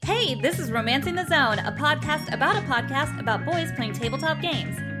Hey, this is Romancing the Zone, a podcast about boys playing tabletop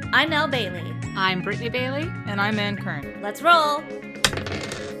games. I'm Nell Bailey. I'm Brittany Bailey. And I'm Ann Kern. Let's roll.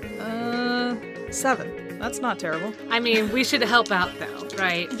 7. That's not terrible. I mean, we should help out, though,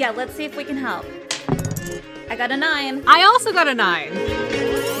 right? Yeah, let's see if we can help. I got a 9. I also got a 9.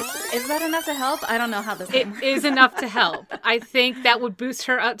 Is that enough to help? I don't know how this It works. is enough to help. I think that would boost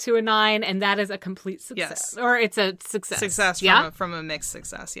her up to a 9, and that is a complete success. Yes. Or it's a success. Success Yeah? from a mixed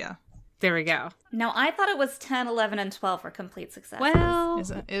success, yeah. There we go. Now, I thought it was 10, 11, and 12 for complete success. Well,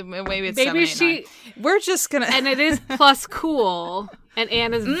 Maybe it's maybe 7, 8, 9. We're just gonna... and it is plus cool, and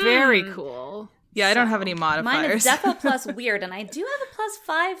Anna's very cool. Yeah, I don't have any modifiers. Mine is defo plus weird, and I do have a plus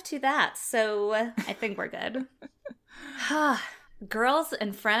 5 to that, so I think we're good. Girls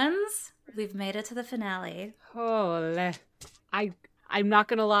and friends, we've made it to the finale. Holy. I'm not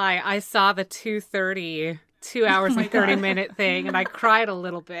going to lie. I saw the 2 hours and 30-minute thing, and I cried a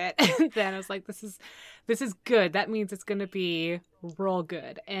little bit. And then I was like, this is good. That means it's going to be real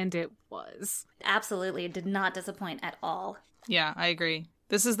good. And it was. Absolutely, it did not disappoint at all. Yeah, I agree.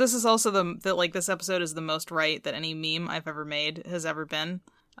 This is also this episode is the most right that any meme I've ever made has ever been.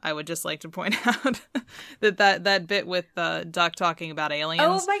 I would just like to point out that bit with Duck talking about aliens.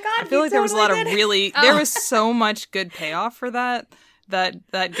 Oh my god! I feel like there was a lot of really. there was so much good payoff for that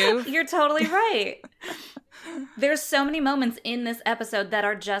goof. You're totally right. There's so many moments in this episode that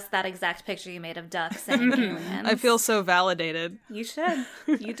are just that exact picture you made of Duck saying aliens. I feel so validated. You should.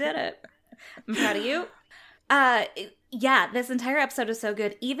 You did it. I'm proud of you. Yeah, this entire episode is so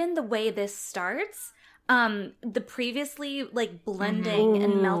good. Even the way this starts, the previously blending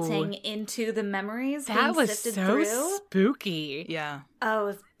and melting into the memories That being was sifted so through. Spooky. Yeah. Oh, it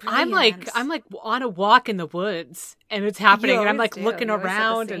was I'm brilliant. like on a walk in the woods, and it's happening, and I'm always like do. looking You always set the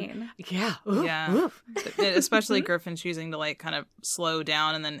around, scene. and yeah, oof, Yeah. oof. Especially Griffin choosing to kind of slow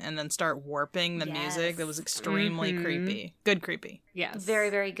down and then start warping the Yes. music. That was extremely creepy. Good creepy. Yes, Very,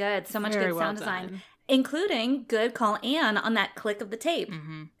 very good. So much Very good well sound design. done. Including good call Anne on that click of the tape.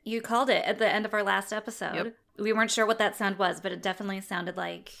 Mm-hmm. You called it at the end of our last episode. Yep. We weren't sure what that sound was, but it definitely sounded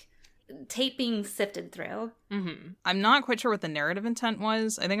like tape being sifted through. Mm-hmm. I'm not quite sure what the narrative intent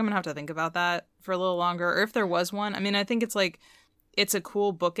was. I think I'm going to have to think about that for a little longer, or if there was one. I mean, I think it's a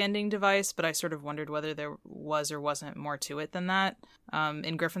cool bookending device, but I sort of wondered whether there was or wasn't more to it than that.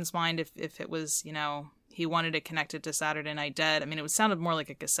 In Griffin's mind, if it was, he wanted to connect it to Saturday Night Dead. I mean, it sounded more like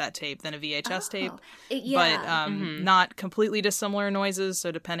a cassette tape than a VHS tape, Yeah. but not completely dissimilar noises.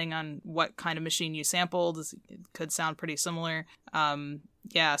 So depending on what kind of machine you sampled, it could sound pretty similar.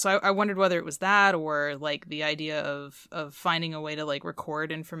 Yeah, so I wondered whether it was that or the idea of finding a way to record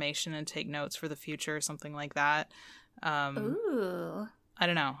information and take notes for the future, something like that. Ooh. I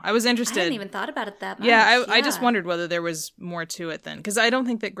don't know. I was interested. I hadn't even thought about it that much. Yeah, I just wondered whether there was more to it then. Because I don't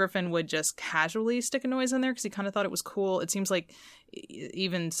think that Griffin would just casually stick a noise in there because he kind of thought it was cool. It seems like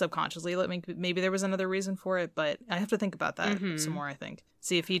even subconsciously, maybe there was another reason for it. But I have to think about that some more, I think.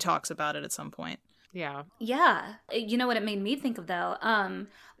 See if he talks about it at some point. Yeah. Yeah. You know what it made me think of, though,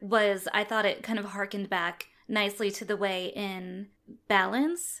 was I thought it kind of harkened back nicely to the way in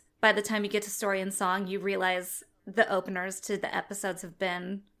Balance, by the time you get to story and song, you realize the openers to the episodes have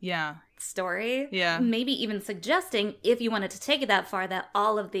been story. Yeah. Maybe even suggesting, if you wanted to take it that far, that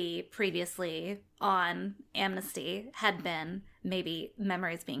all of the previously on Amnesty had been maybe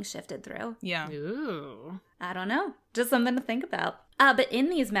memories being shifted through. Yeah. Ooh. I don't know. Just something to think about. But in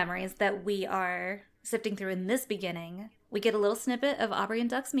these memories that we are sifting through in this beginning, we get a little snippet of Aubrey and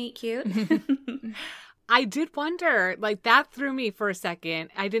Duck's meet cute. I did wonder, that threw me for a second.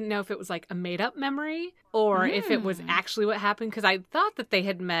 I didn't know if it was a made-up memory or if it was actually what happened, because I thought that they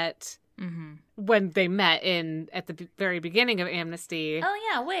had met when they met at the very beginning of Amnesty. Oh,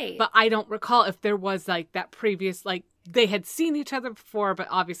 yeah, wait. But I don't recall if there was that previous, they had seen each other before, but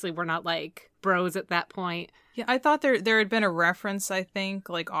obviously we're not bros at that point. Yeah, I thought there had been a reference, I think,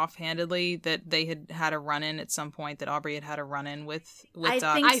 offhandedly, that they had a run-in at some point, that Aubrey had a run-in with I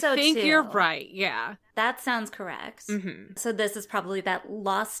Duck. think so, I think too. you're right, yeah. That sounds correct. Mm-hmm. So this is probably that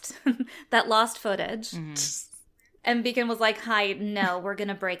lost footage. And Beacon was like, hi, no, we're going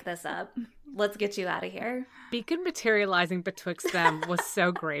to break this up. Let's get you out of here. Beacon materializing betwixt them was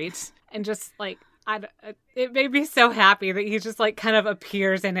so great. And just, it made me so happy that he just, kind of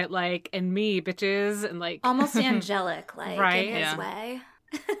appears in it, and me, bitches, and, Almost angelic, Right? in his Yeah. way.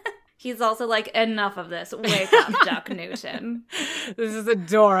 He's also enough of this. Wake up, Duck Newton. This is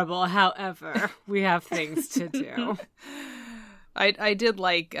adorable. However, we have things to do. I did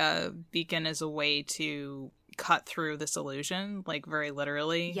like Beacon as a way to cut through this illusion, very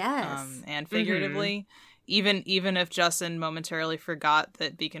literally, Yes. and figuratively. Even if Justin momentarily forgot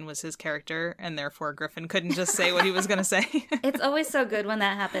that Beacon was his character, and therefore Griffin couldn't just say what he was going to say. It's always so good when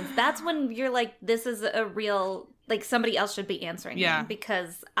that happens. That's when you're like, this is a real, like, somebody else should be answering me,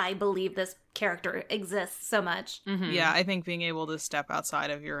 because I believe this character exists so much. Mm-hmm. Yeah, I think being able to step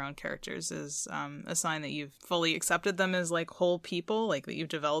outside of your own characters is a sign that you've fully accepted them as, like, whole people, like, that you've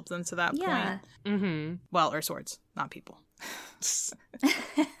developed them to that point. Mm-hmm. Well, or swords, not people.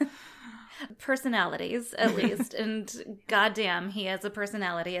 Personalities, at least. And goddamn, he has a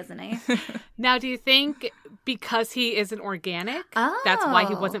personality, isn't he? Now, do you think because he isn't organic, that's why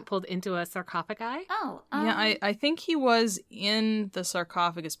he wasn't pulled into a sarcophagi? Yeah, I think he was in the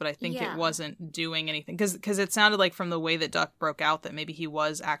sarcophagus, but I think it wasn't doing anything. Because it sounded like from the way that Duck broke out that maybe he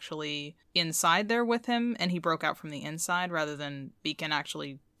was actually inside there with him, and he broke out from the inside rather than Beacon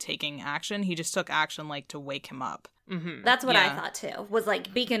actually taking action. He just took action, like, to wake him up. Mm-hmm. That's what I thought too. Was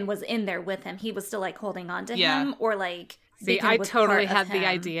like Beacon was in there with him. He was still like holding on to him, or like. See, I totally had the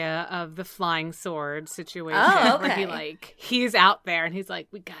idea of the flying sword situation where he's out there and he's like,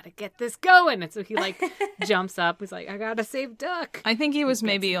 we gotta get this going, and so he like jumps up. He's like, I gotta save Duck. I think he was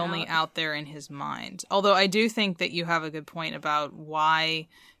maybe only out there in his mind. Although I do think that you have a good point about why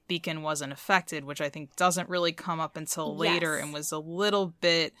Beacon wasn't affected, which I think doesn't really come up until later and was a little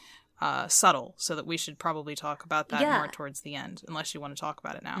bit subtle, so that we should probably talk about that more towards the end, unless you want to talk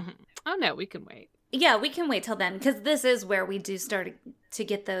about it now. Mm-hmm. Oh no, we can wait. Yeah, we can wait till then, because this is where we do start to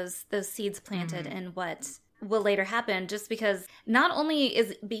get those seeds planted in what will later happen, just because not only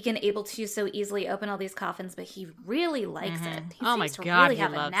is Beacon able to so easily open all these coffins, but he really likes it. He seems to really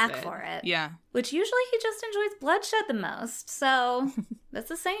have a knack for it. Yeah. Which usually he just enjoys bloodshed the most, so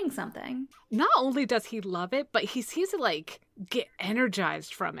this is saying something. Not only does he love it, but he seems to like get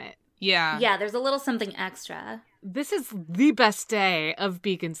energized from it. Yeah. Yeah, there's a little something extra. This is the best day of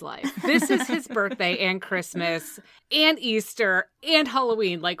Beacon's life. This is his birthday and Christmas and Easter and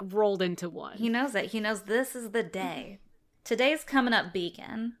Halloween, like, rolled into one. He knows it. He knows this is the day. Today's coming up,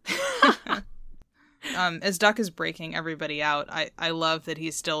 Beacon. As Duck is breaking everybody out, I love that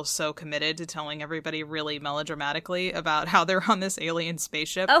he's still so committed to telling everybody really melodramatically about how they're on this alien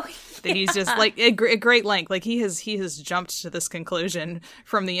spaceship. Oh, yeah. That he's just like a great length. Like he has jumped to this conclusion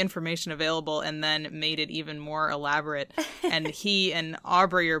from the information available and then made it even more elaborate. And he and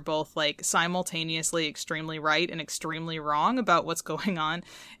Aubrey are both like simultaneously extremely right and extremely wrong about what's going on.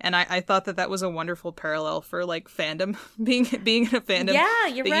 And I thought that was a wonderful parallel for like fandom, being in a fandom. Yeah,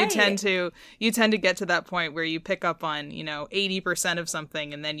 you're right. You tend to get to that point where you pick up on, 80% of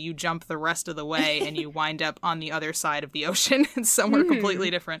something and then you jump the rest of the way and you wind up on the other side of the ocean and somewhere completely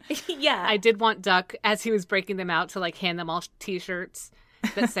different. Yeah. I did want Duck, as he was breaking them out, to like hand them all t-shirts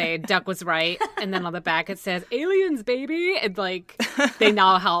that say Duck was right, and then on the back it says aliens, baby, and like they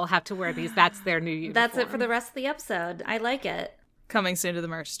now all have to wear these. That's their new uniform. That's it for the rest of the episode. I like it. Coming soon to the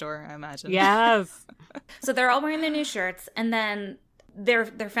merch store, I imagine. Yes. So they're all wearing their new shirts, and then they're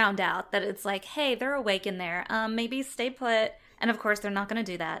found out that it's like, hey, they're awake in there. Maybe stay put. And of course, they're not going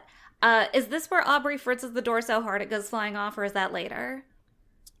to do that. Is this where Aubrey fritzes the door so hard it goes flying off, or is that later?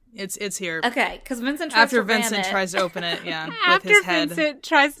 It's here. Okay, because Vincent tries after Vincent tries to open it, After with his head. Vincent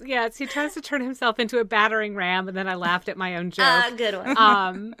tries to turn himself into a battering ram, and then I laughed at my own joke. Good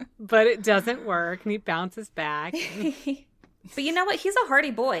one. But it doesn't work, and he bounces back. But you know what? He's a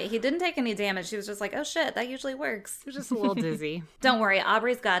hardy boy. He didn't take any damage. He was just like, oh shit, that usually works. He was just a little dizzy. Don't worry,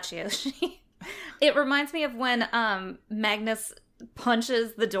 Aubrey's got you. It reminds me of when Magnus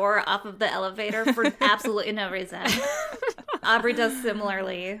punches the door off of the elevator for absolutely no reason. Aubrey does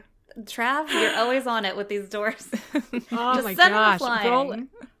similarly. Trav, you're always on it with these doors. Oh just my send gosh. them flying.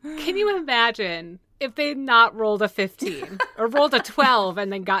 Can you imagine if they'd not rolled a 15 or rolled a 12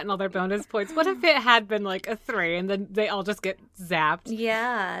 and then gotten all their bonus points? What if it had been like a 3 and then they all just get zapped?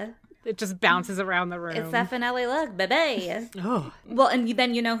 Yeah. It just bounces around the room. It's that finale look, baby. Oh. Well, and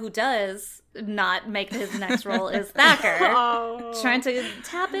then you know who does not make his next roll is Thacker. Trying to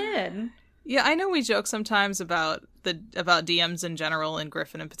tap in. Yeah, I know we joke sometimes about DMs in general and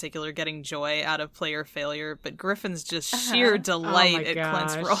Griffin in particular getting joy out of player failure, but Griffin's just sheer delight at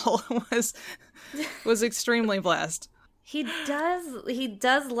Clint's roll was extremely blessed. He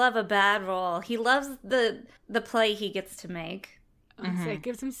does love a bad roll. He loves the play he gets to make. It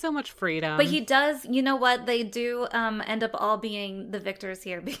gives him so much freedom. But he does, you know what, they do end up all being the victors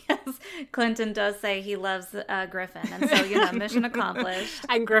here because Clinton does say he loves Griffin. And so, mission accomplished.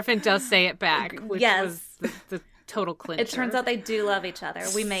 And Griffin does say it back, which was the total clincher. It turns out they do love each other.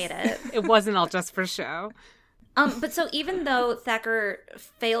 We made it. It wasn't all just for show. But so even though Thacker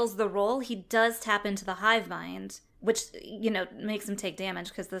fails the roll, he does tap into the hive mind which, makes him take damage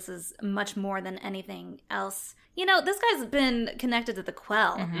because this is much more than anything else. This guy's been connected to the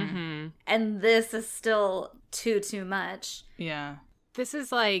Quell, and this is still too much. Yeah. This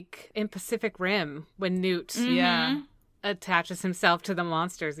is like in Pacific Rim when Newt attaches himself to the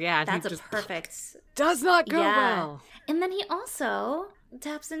monsters. Yeah, that's he a just perfect. Does not go well. And then he also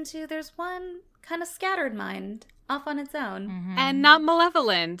taps into, there's one kind of scattered mind off on its own. And not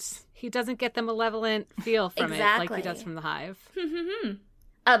malevolent. He doesn't get the malevolent feel from it like he does from the Hive.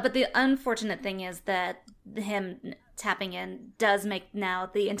 But the unfortunate thing is that him tapping in does make now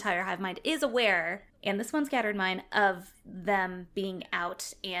the entire Hive mind is aware, and this one scattered mind, of them being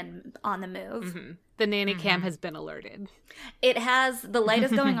out and on the move. The nanny cam has been alerted. It has. The light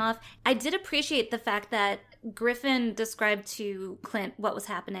is going off. I did appreciate the fact that Griffin described to Clint what was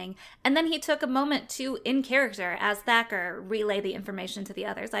happening, and then he took a moment to, in character, as Thacker, relay the information to the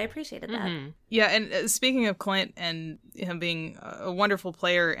others. I appreciated that. Yeah, and speaking of Clint and him being a wonderful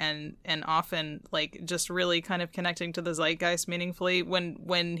player and often, like, just really kind of connecting to the zeitgeist meaningfully,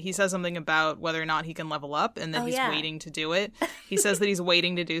 when he says something about whether or not he can level up and that he's waiting to do it, he says that he's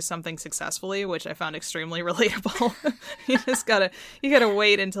waiting to do something successfully, which I found extremely relatable. You gotta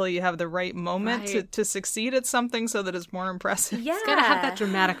wait until you have the right moment to succeed at something so that it's more impressive. Yeah. It's gotta have that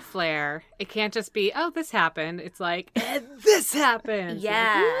dramatic flair. It can't just be, oh, this happened. It's like, and this happened.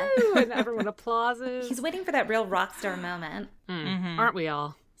 Yeah. And everyone applauses. He's waiting for that real rock star moment. Aren't we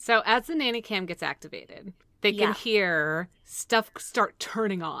all? So as the nanny cam gets activated, they can hear stuff start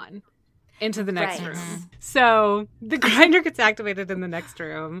turning on into the next room. So the grinder gets activated in the next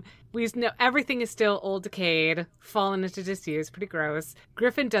room. We know everything is still old, decayed, fallen into disuse, pretty gross.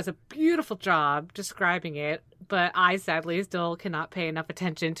 Griffin does a beautiful job describing it, but I sadly still cannot pay enough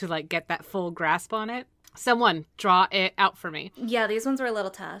attention to like get that full grasp on it. Someone draw it out for me. Yeah, these ones were a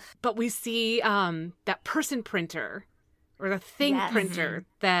little tough. But we see that person printer, or the thing printer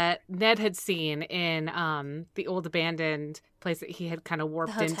that Ned had seen in the old abandoned place that he had kind of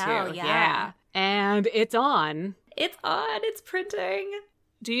warped the hotel, into. Yeah. And it's on. It's on. It's printing.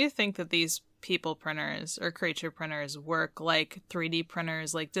 Do you think that these people printers or creature printers work like 3D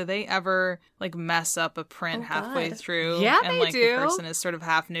printers? Like, do they ever like mess up a print halfway through? Yeah, and they like do. The person is sort of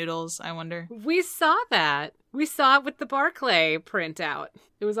half noodles, I wonder. We saw that. We saw it with the Barclay printout.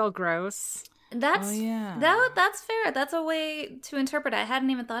 It was all gross. That's that's fair. That's a way to interpret it. I hadn't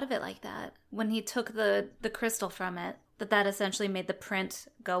even thought of it like that. When he took the crystal from it, that essentially made the print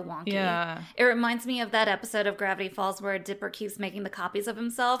go wonky. Yeah. It reminds me of that episode of Gravity Falls where Dipper keeps making the copies of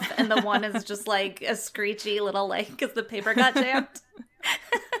himself, and the one is just like a screechy little like because the paper got jammed.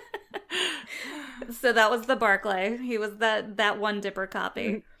 So that was the Barclay. He was that one Dipper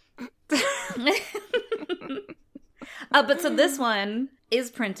copy. But so this one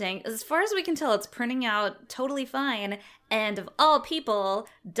is printing. As far as we can tell, it's printing out totally fine. And of all people,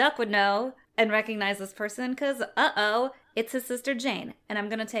 Duck would know and recognize this person because, it's his sister Jane. And I'm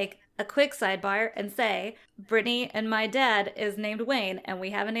going to take a quick sidebar and say, Brittany and my dad is named Wayne, and we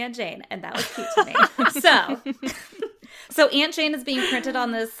have an Aunt Jane. And that was cute to me. So Aunt Jane is being printed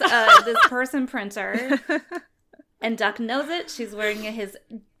on this person printer. And Duck knows it. She's wearing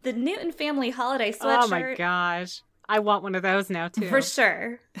the Newton family holiday sweatshirt. Oh my gosh. I want one of those now, too. For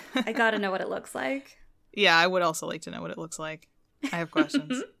sure. I gotta know what it looks like. Yeah, I would also like to know what it looks like. I have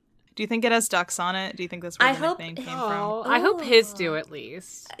questions. Do you think it has ducks on it? Do you think that's where the nickname came from? I hope his do at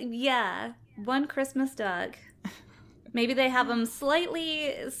least. Yeah. One Christmas duck. Maybe they have them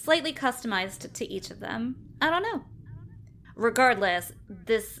slightly customized to each of them. I don't know. Regardless,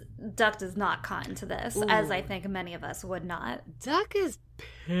 this Duck does not cotton to this, as I think many of us would not. Duck is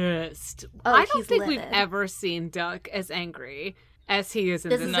pissed. Oh, I don't think livid. we've ever seen Duck as angry as he is in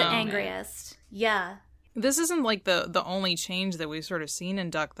this This is moment. the angriest. Yeah. This isn't like the only change that we've sort of seen in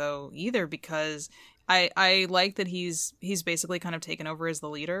Duck though either, because I like that he's basically kind of taken over as the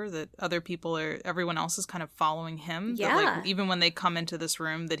leader, that everyone else is kind of following him. Yeah. That, like, even when they come into this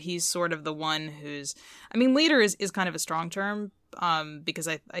room, that he's sort of the one who's, I mean, leader is kind of a strong term, because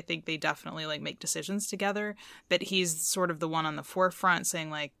I think they definitely like make decisions together, but he's sort of the one on the forefront saying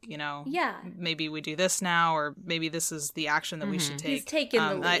like, maybe we do this now, or maybe this is the action that we should take. He's taking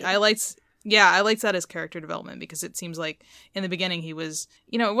the lead. I liked that as character development, because it seems like in the beginning he was,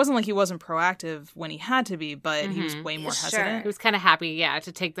 it wasn't like he wasn't proactive when he had to be, but he was way more hesitant. He was kind of happy,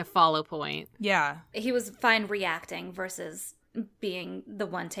 to take the follow point. Yeah. He was fine reacting versus being the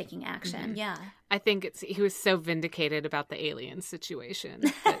one taking action. Yeah. I think he was so vindicated about the alien situation.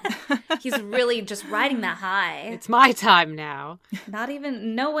 He's really just riding that high. It's my time now.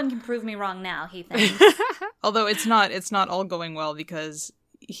 No one can prove me wrong now, he thinks. Although it's not all going well, because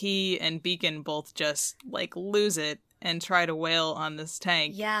he and Beacon both just like lose it and try to wail on this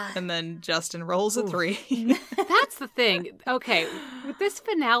tank. Yeah. And then Justin rolls a 3. That's the thing. Okay, with this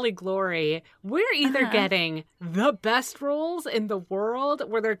finale glory, we're either getting the best rolls in the world,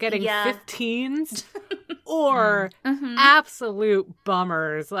 where they're getting 15s, or absolute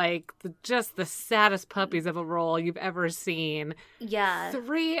bummers, like just the saddest puppies of a roll you've ever seen. Yeah.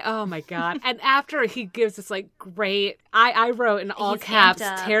 3, oh my god. And after he gives this like great, I wrote in all He's caps,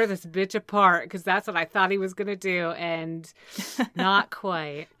 amped up. tear this bitch apart, because that's what I thought he was going to do, and not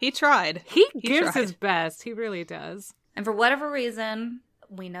quite. He tried. He gives tried. his best. He really does. And for whatever reason,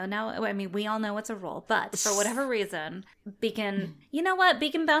 we know now, I mean, we all know it's a roll, but for whatever reason, Beacon, you know what?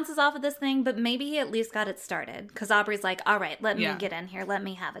 Beacon bounces off of this thing, but maybe he at least got it started. Because Aubrey's like, all right, let me get in here. Let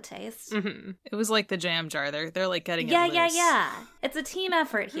me have a taste. Mm-hmm. It was like the jam jar. They're like getting it loose. Yeah. It's a team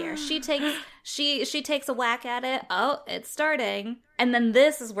effort here. She takes a whack at it. Oh, it's starting. And then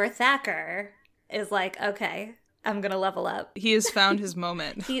this is where Thacker is like, okay, I'm going to level up. He has found his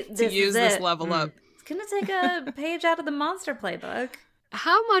moment to This use is this it. level up. It's going to take a page out of the monster playbook.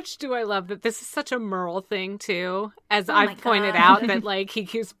 How much do I love that this is such a Merle thing, too? As Oh my I've pointed God. out, that, like, he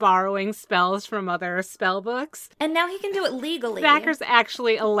keeps borrowing spells from other spell books. And now he can do it legally. Thacker's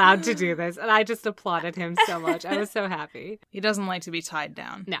actually allowed to do this, and I just applauded him so much. I was so happy. He doesn't like to be tied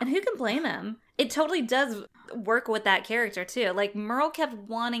down. No. And who can blame him? It totally does work with that character, too. Like, Merle kept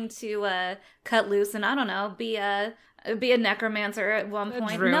wanting to cut loose and, I don't know, be a necromancer at one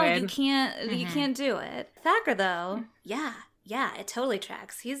point. No, you can't. You can't do it. Thacker, though, yeah, it totally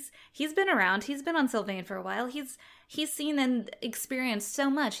tracks. He's been around. He's been on Sylvain for a while. He's seen and experienced so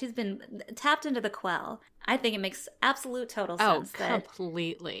much. He's been tapped into the Quell. I think it makes absolute total sense that,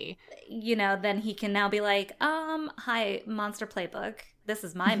 completely. you know, then he can now be like, hi, Monster Playbook. This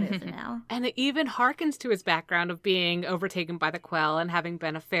is my move now. And it even harkens to his background of being overtaken by the Quell and having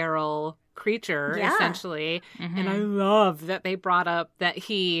been a feral creature, essentially. And I love that they brought up that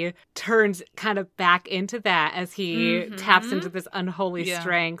he turns kind of back into that as he taps into this unholy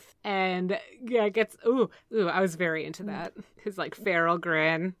strength. And gets, I was very into that. His like feral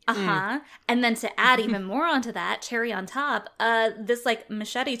grin. And then to add even more onto that, cherry on top, this like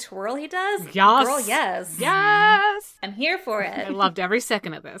machete twirl he does. Yes. Girl, yes. Yes. I'm here for I it. loved every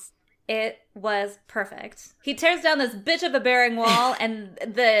second of this. It was perfect. He tears down this bitch of a bearing wall and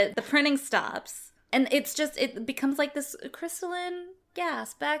the printing stops. And it becomes like this crystalline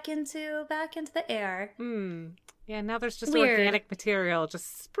gas back into the air. Yeah, now there's just Weird. organic material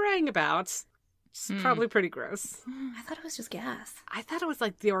just spraying about. It's probably pretty gross. I thought it was just gas. I thought it was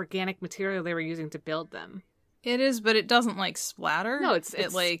like the organic material they were using to build them. It is, but it doesn't like splatter. No, it's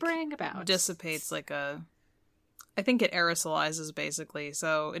like spraying about. dissipates like a. I think it aerosolizes basically,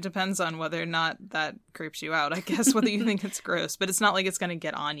 so it depends on whether or not that creeps you out. I guess whether you think it's gross, but it's not like it's going to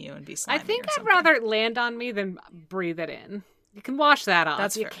get on you and be slimy. I think or I'd something. rather it land on me than breathe it in. You can wash that off.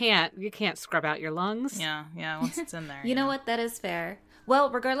 That's you fair. can't scrub out your lungs. Yeah, once it's in there. You know what? That is fair. Well,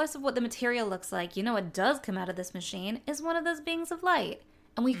 regardless of what the material looks like, you know what does come out of this machine is one of those beings of light.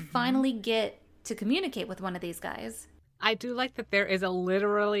 And we finally get to communicate with one of these guys. I do like that there is a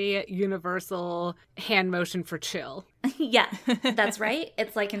literally universal hand motion for chill. Yeah, that's right.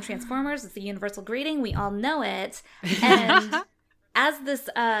 It's like in Transformers, it's the universal greeting. We all know it. And as this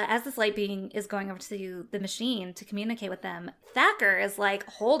light being is going over to the machine to communicate with them, Thacker is like,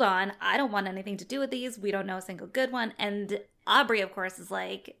 hold on, I don't want anything to do with these. We don't know a single good one. And Aubrey, of course, is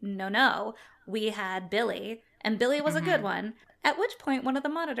like, no, we had Billy. And Billy was a good one. At which point, one of the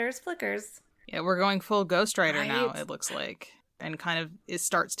monitors flickers. Yeah, we're going full Ghost Rider now, Right. it looks like. And kind of it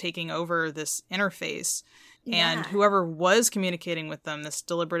starts taking over this interface. Yeah. And whoever was communicating with them, this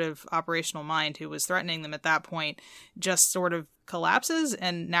deliberative operational mind who was threatening them at that point, just sort of collapses.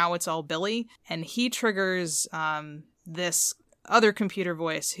 And now it's all Billy. And he triggers this other computer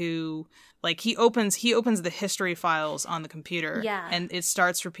voice who, like, he opens the history files on the computer. Yeah. And it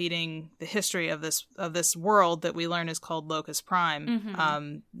starts repeating the history of this world that we learn is called Locus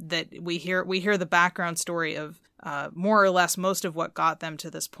Prime. That we hear the background story of more or less most of what got them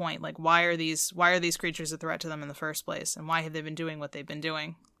to this point. Like, why are these creatures a threat to them in the first place, and why have they been doing what they've been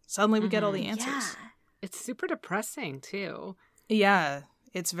doing? Suddenly we get all the answers. Yeah. It's super depressing too. Yeah,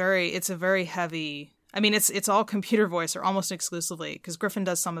 it's a very heavy. I mean, it's all computer voice, or almost exclusively, because Griffin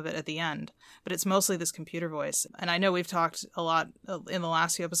does some of it at the end, but it's mostly this computer voice. And I know we've talked a lot in the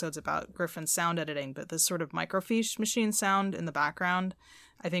last few episodes about Griffin's sound editing, but this sort of microfiche machine sound in the background,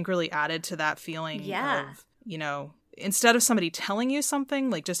 I think, really added to that feeling Yeah. of, you know, instead of somebody telling you something,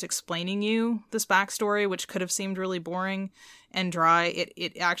 like just explaining you this backstory, which could have seemed really boring and dry,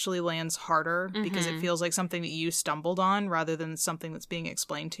 it actually lands harder because it feels like something that you stumbled on rather than something that's being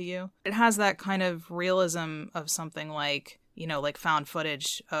explained to you. It has that kind of realism of something like, you know, like found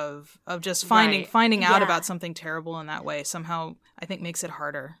footage of just finding out about something terrible in that way somehow, I think, makes it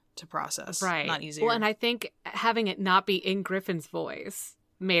harder to process. Right. Not easier. Well, and I think having it not be in Griffin's voice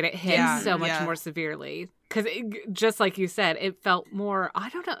made it hit so much more severely. Because just like you said, it felt more, I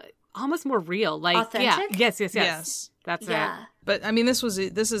don't know, almost more real. Like, authentic? Yes. That's it. But I mean, this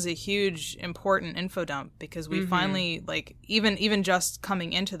is a huge, important info dump because we finally, like, even just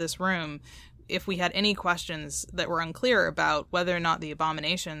coming into this room, if we had any questions that were unclear about whether or not the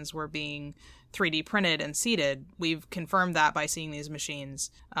abominations were being 3D printed and seeded, we've confirmed that by seeing these machines.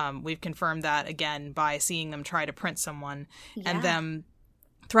 We've confirmed that again by seeing them try to print someone and them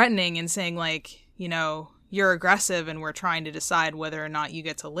threatening and saying, like, you know, you're aggressive and we're trying to decide whether or not you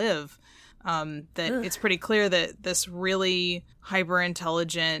get to live. It's pretty clear that this really hyper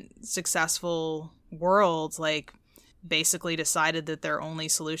intelligent, successful world, like, basically decided that their only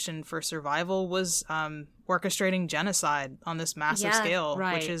solution for survival was orchestrating genocide on this massive scale,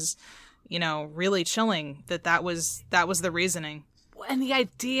 which is, you know, really chilling that was the reasoning. And the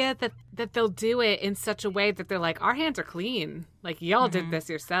idea that they'll do it in such a way that they're like, our hands are clean. Like, y'all did this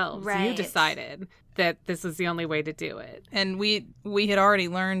yourselves. Right. You decided that this was the only way to do it. And we had already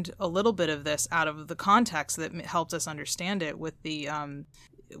learned a little bit of this out of the context that helped us understand it with the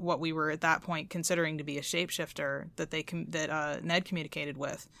what we were at that point considering to be a shapeshifter that Ned communicated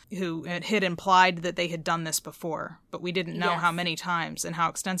with, who had implied that they had done this before, but we didn't know how many times and how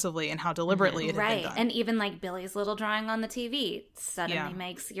extensively and how deliberately it had been done. And even like Billy's little drawing on the TV suddenly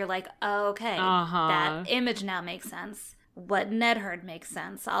makes, you're like, oh, okay, that image now makes sense. What Ned heard makes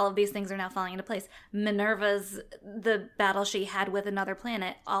sense. All of these things are now falling into place. Minerva's, the battle she had with another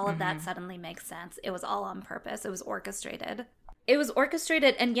planet, all of that suddenly makes sense. It was all on purpose. It was orchestrated.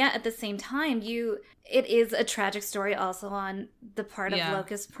 And yet at the same time, it is a tragic story also on the part of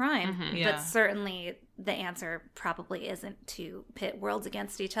Locust Prime. But certainly the answer probably isn't to pit worlds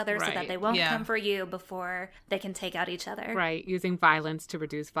against each other so that they won't come for you before they can take out each other. Right. Using violence to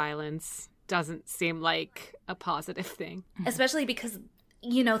reduce violence doesn't seem like a positive thing. Especially because,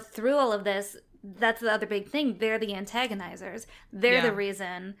 you know, through all of this, that's the other big thing. They're the antagonizers. They're the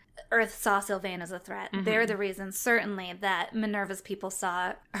reason Earth saw Sylvain as a threat. They're the reason, certainly, that Minerva's people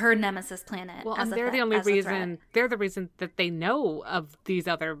saw her nemesis planet as a threat. They're the reason that they know of these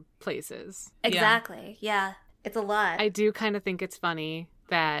other places. Exactly. Yeah. It's a lot. I do kind of think it's funny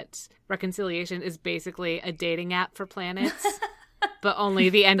that Reconciliation is basically a dating app for planets, but only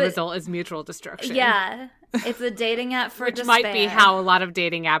the end result is mutual destruction. Yeah. It's a dating app for Which despair. might be how a lot of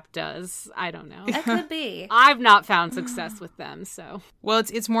dating app does. I don't know. It could be. I've not found success with them, so. Well,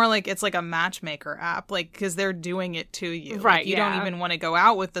 it's more like it's like a matchmaker app, like, because they're doing it to you. Right, like, you don't even want to go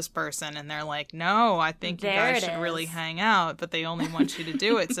out with this person, and they're like, no, I think you guys should really hang out, but they only want you to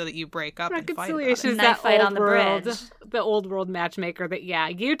do it so that you break up and fight about it. Is that fight on the bridge. The old world matchmaker that,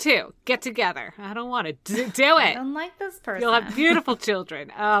 you two, get together. I don't want to do it. I don't like this person. You'll have beautiful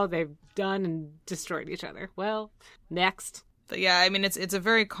children. Oh, they've done and destroyed each other. Well, next. But yeah, I mean, it's a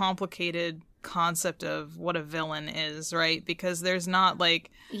very complicated concept of what a villain is, right? Because there's not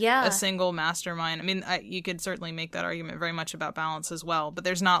like a single mastermind. I mean, you could certainly make that argument very much about Balance as well, but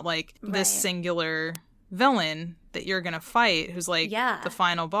there's not like this singular villain that you're gonna fight who's like the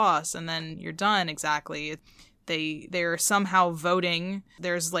final boss and then you're done. Exactly. They're somehow voting.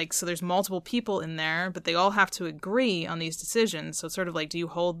 There's multiple people in there, but they all have to agree on these decisions. So it's sort of like, do you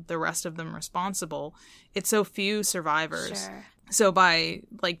hold the rest of them responsible? It's so few survivors. Sure. So by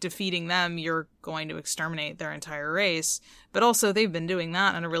like defeating them, you're going to exterminate their entire race. But also they've been doing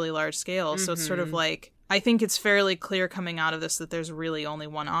that on a really large scale. So it's sort of like, I think it's fairly clear coming out of this that there's really only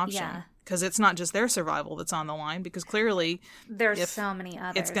one option. Yeah. Because it's not just their survival that's on the line, because clearly there's so many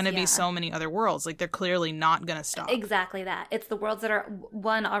others. It's going to be so many other worlds. Like, they're clearly not going to stop. Exactly that. It's the worlds that are,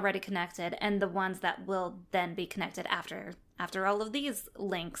 one, already connected, and the ones that will then be connected after all of these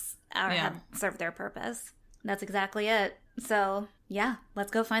links have served their purpose. That's exactly it. So, yeah,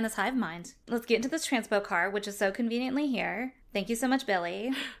 let's go find this hive mind. Let's get into this transpo car, which is so conveniently here. Thank you so much,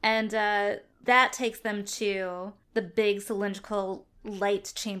 Billy. And that takes them to the big cylindrical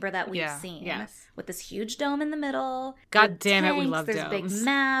light chamber that we've seen. Yes. With this huge dome in the middle. God damn it, we love domes. There's a big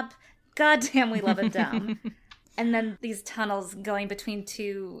map. God damn, we love a dome. And then these tunnels going between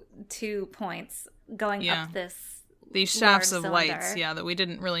two points, going up this these shafts of large lights, cylinder. that we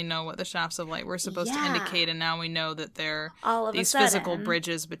didn't really know what the shafts of light were supposed to Yeah. indicate, and now we know that they're All of a these physical sudden.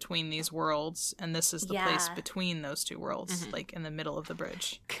 bridges between these worlds, and this is the place Yeah. between those two worlds, like in the middle of the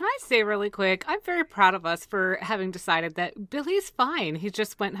bridge. Can I say really quick, I'm very proud of us for having decided that Billy's fine. He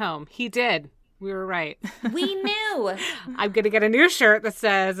just went home. He did. We were right. We knew. I'm going to get a new shirt that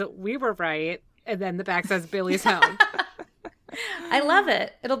says, we were right, and then the back says, Billy's home. I love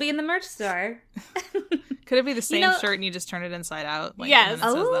it. It'll be in the merch store. Could it be the same know- shirt and you just turn it inside out? Like, Yes. and then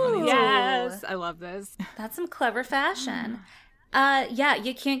it says that on the Oh. inside? Yes, I love this. That's some clever fashion. Yeah,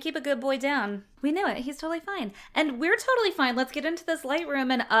 you can't keep a good boy down. We knew it. He's totally fine. And we're totally fine. Let's get into this light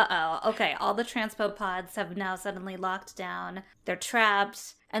room and okay, all the transpo pods have now suddenly locked down. They're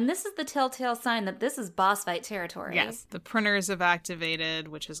trapped. And this is the telltale sign that this is boss fight territory. Yes. The printers have activated,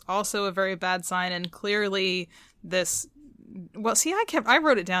 which is also a very bad sign, and clearly this. Well, see, I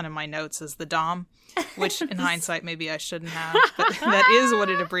wrote it down in my notes as the DOM, which in hindsight maybe I shouldn't have, but that is what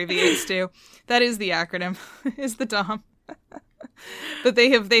it abbreviates to. That is the acronym, is the DOM. But they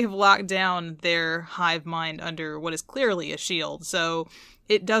have locked down their hive mind under what is clearly a shield, so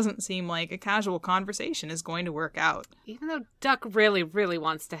it doesn't seem like a casual conversation is going to work out. Even though Duck really, really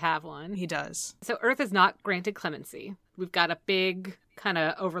wants to have one. He does. So Earth is not granted clemency. We've got a big kind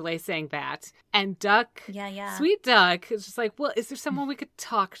of overlay saying that. And Duck, Yeah. sweet Duck, is just like, well, is there someone we could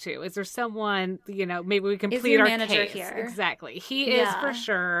talk to? Is there someone, maybe we can Is plead your our manager case? here? Exactly. He is Yeah. for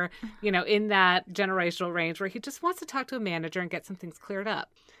sure, in that generational range where he just wants to talk to a manager and get some things cleared up.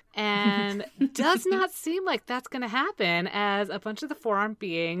 And does not seem like that's going to happen as a bunch of the four-armed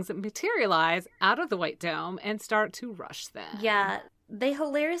beings materialize out of the White Dome and start to rush them. Yeah. They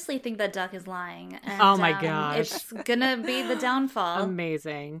hilariously think that Duck is lying. And, Oh my gosh. It's gonna be the downfall.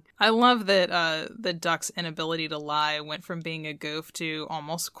 Amazing. I love that the Duck's inability to lie went from being a goof to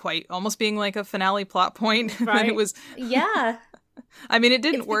almost being like a finale plot point. Right. It was. Yeah, I mean, it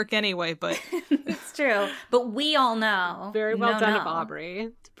didn't work anyway, but it's true. But we all know. Very well No, done no. of Aubrey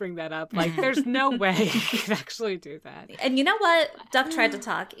to bring that up. Like, there's no way he could actually do that. And you know what? Duck tried to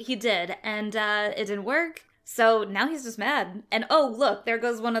talk. He did. And it didn't work. So now he's just mad. And oh, look, there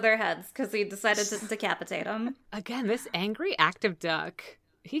goes one of their heads because he decided to decapitate him. Again, this angry, active Duck,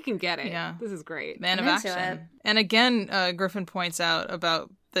 he can get it. Yeah. This is great. man of I'm into action. it. And again, Griffin points out about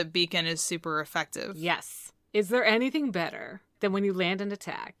that Beacon is super effective. Yes. Is there anything better than when you land an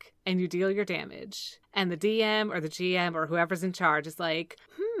attack and you deal your damage and the DM or the GM or whoever's in charge is like,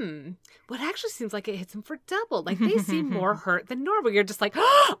 what actually seems like it hits them for double. Like, they seem more hurt than normal. You're just like,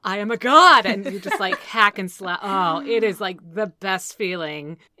 oh, I am a god. And you just like hack and slap. Oh, it is like the best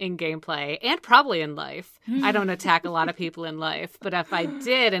feeling in gameplay and probably in life. I don't attack a lot of people in life, but if I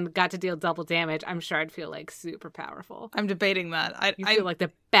did and got to deal double damage, I'm sure I'd feel like super powerful. I'm debating that. You feel like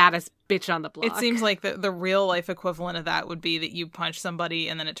the baddest bitch on the block. It seems like the real life equivalent of that would be that you punch somebody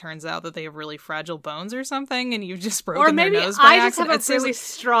and then it turns out that they have really fragile bones or something and you've just broken or maybe their nose by I just accident. have a really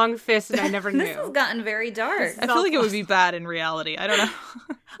strong fist and I never This has knew. gotten very dark. I feel like it would be bad in reality. I don't know.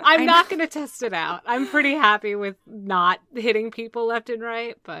 I'm not going to test it out. I'm pretty happy with not hitting people left and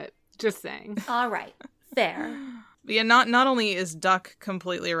right, but just saying. All right. Fair. But yeah, not only is Duck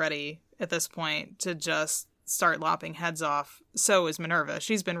completely ready at this point to just start lopping heads off, so is Minerva.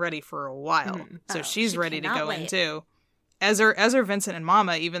 She's been ready for a while. So Oh, she's she ready to cannot go in wait. too. As are Vincent and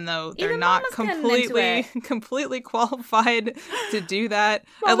Mama, even though they're Even not Mama's getting into completely qualified to do that.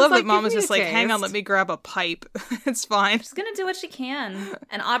 I Mama's love like, that Mama's "Give me just a like, hang on, taste." let me grab a pipe. It's fine. She's gonna do what she can.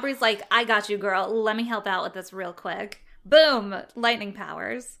 And Aubrey's like, I got you, girl. Let me help out with this real quick. Boom! Lightning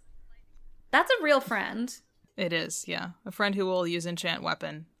powers. That's a real friend. It is, yeah. A friend who will use enchant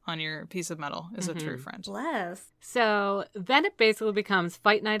weapon on your piece of metal is a true friend. Bless. So then it basically becomes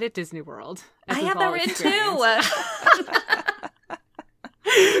Fight Night at Disney World. as I we've have all that written experienced. too.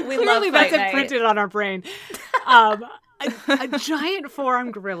 We love Clearly Fight that's Night. imprinted on our brain. A giant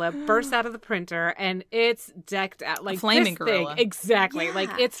four-armed gorilla bursts out of the printer and it's decked out like flaming this gorilla. thing. Exactly. Yeah.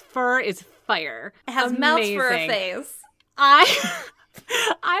 Like its fur is fire. It has mouths for a Amazing. face.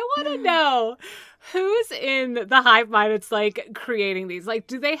 I want to know who's in the hive mind that's like creating these. Like,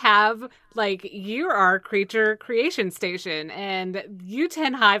 do they have like, you're our creature creation station and you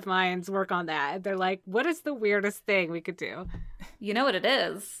 10 hive minds work on that? They're like, what is the weirdest thing we could do? You know what it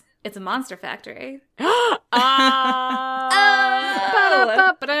is? It's a monster factory.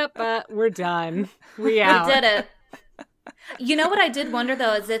 Ba-da-ba-ba-da-ba. We're done. We out. We did it. You know what I did wonder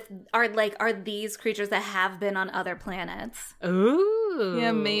though is if are these creatures that have been on other planets? Ooh.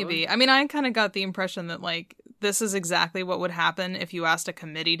 Yeah, maybe. I mean, I kind of got the impression that, like, this is exactly what would happen if you asked a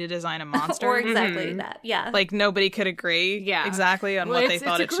committee to design a monster. Or exactly that. Yeah. Like, nobody could agree Yeah. exactly on Well, what they it's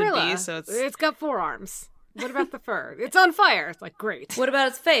thought a it should gorilla. be, so it's... It's got 4 arms. What about the fur? It's on fire. It's like, great. What about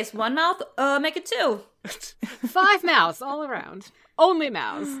its face? One mouth? Make it 2. 5 mouths all around. Only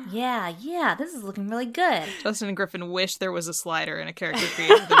mouths. Yeah, this is looking really good. Justin and Griffin wish there was a slider in a character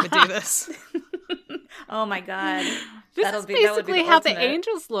creator that would do this. Oh my god. This that is would be basically how the ultimate.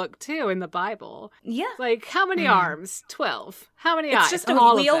 angels look, too, in the Bible. Yeah. Like, how many arms? 12. How many eyes? It's just a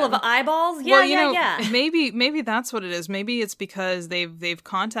All wheel of of them. eyeballs? Well, Yeah. maybe that's what it is. Maybe it's because they've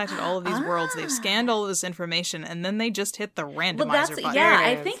contacted all of these worlds, they've scanned all of this information, and then they just hit the randomizer Well, button. yeah, There it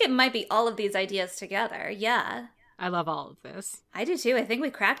I is. think it might be all of these ideas together. Yeah. I love all of this. I do too. I think we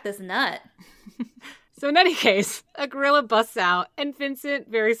cracked this nut. So in any case, a gorilla busts out, and Vincent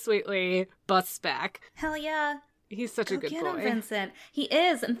very sweetly busts back. Hell yeah. He's such a Go good get boy. him, Vincent. He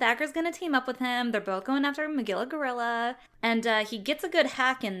is, and Thacker's gonna team up with him. They're both going after Magilla Gorilla, and he gets a good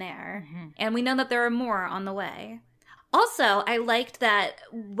hack in there. And we know that there are more on the way. Also, I liked that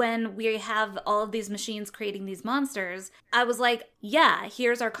when we have all of these machines creating these monsters, I was like, yeah,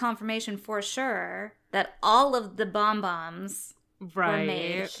 here's our confirmation for sure that all of the bombs were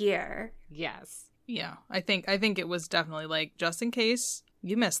made Right. here. Yes. Yeah, I think it was definitely like, just in case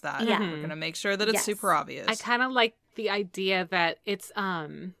you missed that, Yeah. we're gonna make sure that it's Yes. super obvious. I kind of like the idea that it's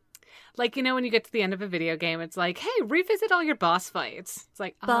like, you know, when you get to the end of a video game, it's like, hey, revisit all your boss fights. It's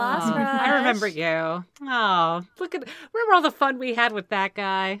like, Boss oh, I rush. remember you. Oh, remember all the fun we had with that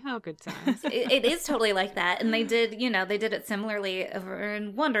guy? Oh, good times. It is totally like that. And they did it similarly over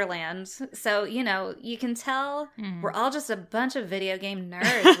in Wonderland. So, you can tell we're all just a bunch of video game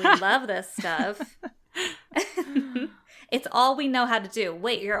nerds. We love this stuff. It's all we know how to do.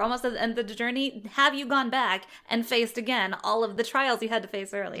 Wait, you're almost at the end of the journey. Have you gone back and faced again all of the trials you had to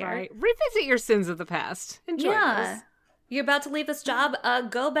face earlier? Right. Revisit your sins of the past. Enjoy Yeah. this. You're about to leave this job.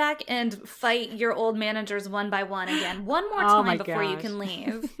 Go back and fight your old managers one by one again. One more Oh my time before you gosh. can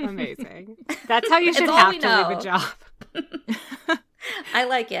leave. Amazing. That's how you should all have we to leave know. a job. I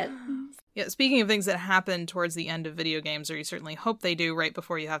like it. Yeah, speaking of things that happen towards the end of video games, or you certainly hope they do right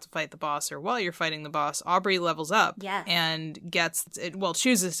before you have to fight the boss or while you're fighting the boss, Aubrey levels up Yes. and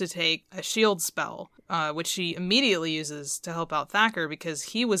chooses to take a shield spell, which she immediately uses to help out Thacker because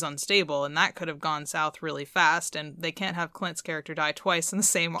he was unstable and that could have gone south really fast, and they can't have Clint's character die twice in the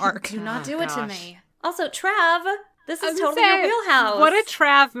same arc. Do not Oh, do it to gosh. me. Also, Trav, this I is was gonna totally your say, wheelhouse. What a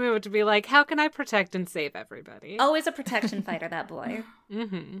Trav move to be like, how can I protect and save everybody? Always a protection fighter, that boy.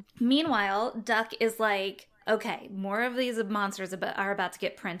 Mm-hmm. Meanwhile, Duck is like, okay, more of these monsters are about to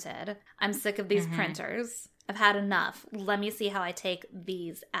get printed. I'm sick of these printers. I've had enough. Let me see how I take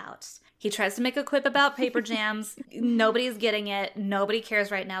these out. He tries to make a quip about paper jams. Nobody's getting it. Nobody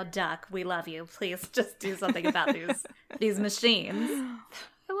cares right now. Duck, we love you. Please just do something about these machines.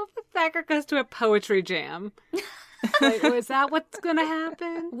 I love that Thacker goes to a poetry jam. Like, is that what's gonna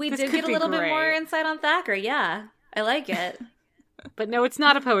happen? We This did could get a be little bit great. more insight on Thacker. Yeah, I like it. But no, it's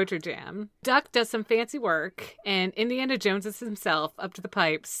not a poetry jam. Duck does some fancy work, and Indiana Jones is himself up to the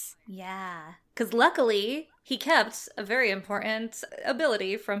pipes. Yeah, because luckily he kept a very important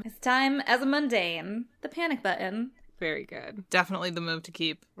ability from his time as a mundane, the panic button. Very good, Definitely the move to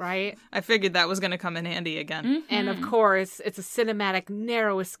keep. right? I figured that was going to come in handy again. And of course, it's a cinematic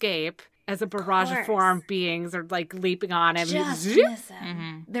narrow escape as a barrage of course. four-armed beings are like leaping on him. Just Zoop. miss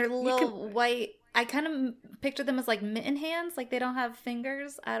him. They're little white. I kind of picture them as like mitten hands, like they don't have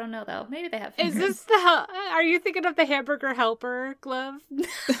fingers. I don't know though. Maybe they have Is fingers. this are you thinking of the hamburger helper glove? No.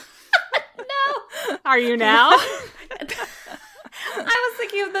 Are you now? I was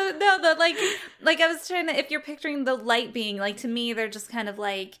thinking of the like I was trying to, if you're picturing the light being, like, to me they're just kind of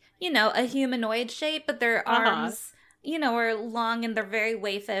like, a humanoid shape, but their arms, are long and they're very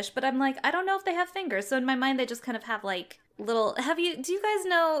waifish. But I'm like, I don't know if they have fingers. So in my mind they just kind of have like little, do you guys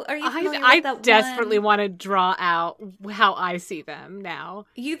know, are you familiar I with that desperately one? want to draw out how I see them now.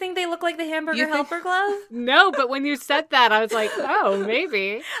 You think they look like the hamburger You think- helper glove? No, but when you said that, I was like, oh,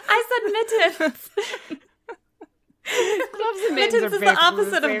 maybe. I said mittens. Gloves and Mittens are is the basically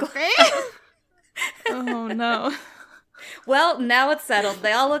opposite of same glove. thing. Oh, no. Well, now it's settled.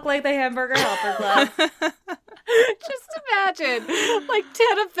 They all look like the hamburger helper glove. Just imagine, like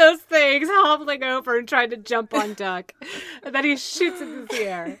 10 of those things hobbling over and trying to jump on Duck. And then he shoots into the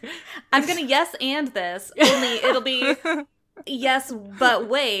air. I'm gonna yes and this, only it'll be yes, but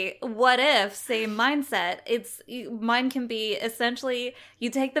wait, what if, same mindset, mine can be essentially, you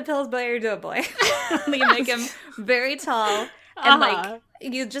take the Pillsbury Doughboy, you make him very tall, and like,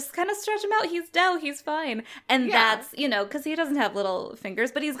 you just kind of stretch him out, he's dough, he's fine. And Yeah. that's, because he doesn't have little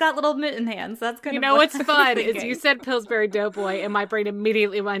fingers, but he's got little mitten hands, that's kind You of know what what's I'm fun is thinking. you said Pillsbury Doughboy, and my brain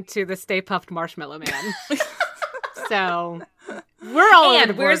immediately went to the Stay Puft Marshmallow Man. So, We're all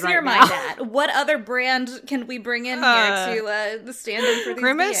And on where's board your right mind now. at? What other brand can we bring in here to stand in for these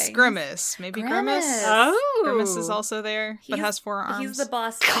Grimace? beings? Grimace. Maybe Grimace. Grimace. Oh. Grimace is also there, but has 4 arms. He's the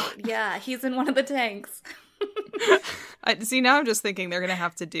boss fight. Yeah, he's in one of the tanks. See, now I'm just thinking they're gonna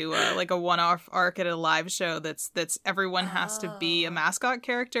have to do like a one-off arc at a live show that's everyone has to be a mascot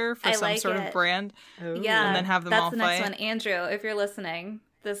character for I some like sort it. of brand. Ooh. Yeah, And then have them that's all the next fight. one. Andrew, if you're listening,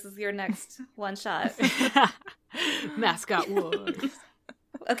 this is your next one shot. Mascot Wars.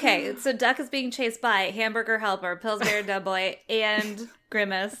 Okay, so Duck is being chased by Hamburger Helper, Pillsbury Doughboy, and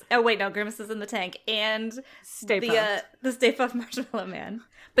Grimace. Oh wait, no, Grimace is in the tank, and Stay Puft. the Stay Puft Marshmallow Man.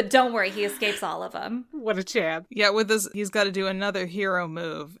 But don't worry, he escapes all of them. What a champ. Yeah, with this, he's got to do another hero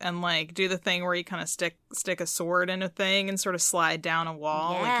move and like do the thing where you kind of stick a sword in a thing and sort of slide down a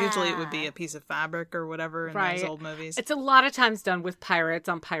wall. Like usually it would be a piece of fabric or whatever in those old movies. It's a lot of times done with pirates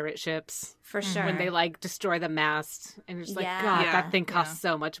on pirate ships. For sure. When they like destroy the mast and you're just like, God, Yeah. that thing costs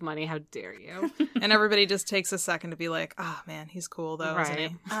so much money. How dare you? And everybody just takes a second to be like, "Oh man, he's cool though, isn't he?"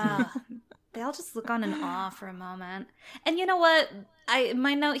 They all just look on in awe for a moment. And you know what?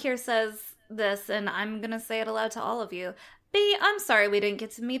 My note here says this, and I'm going to say it aloud to all of you. B, I'm sorry we didn't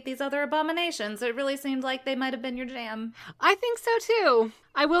get to meet these other abominations. It really seemed like they might have been your jam. I think so too.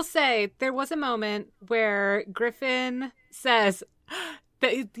 I will say there was a moment where Griffin says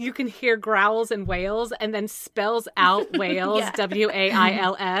that you can hear growls and wails and then spells out whales, Yeah.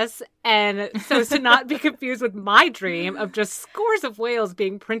 Wails. And so as to not be confused with my dream of just scores of whales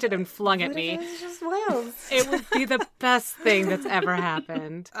being printed and flung at me. It's just whales. It would be the best thing that's ever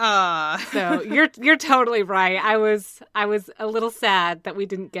happened. So you're totally right. I was a little sad that we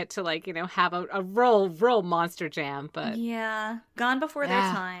didn't get to have a real monster jam, but Yeah, gone before their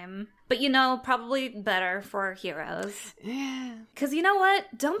time. But probably better for heroes. yeah. Because you know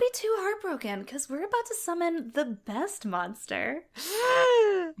what? Don't be too heartbroken, because we're about to summon the best monster.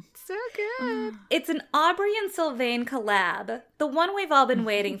 So good. It's an Aubrey and Sylvain collab. The one we've all been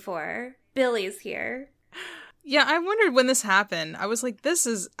waiting for. Billy's here. yeah, I wondered when this happened. I was like,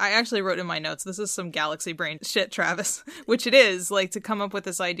 I actually wrote in my notes, this is some galaxy brain shit, Travis, which it is, like, to come up with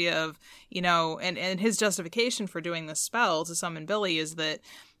this idea of, and his justification for doing this spell to summon Billy is that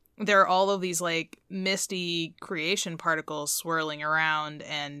there are all of these, like, misty creation particles swirling around,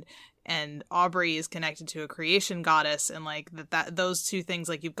 and Aubrey is connected to a creation goddess, and like that those two things,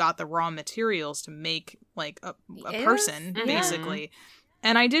 like, you've got the raw materials to make like a person, basically.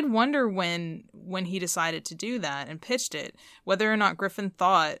 And I did wonder when he decided to do that and pitched it, whether or not Griffin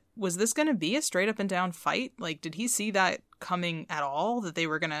thought, was this going to be a straight up and down fight? Like, did he see that coming at all, that they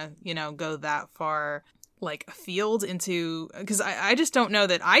were going to, go that far, like, afield into, because I just don't know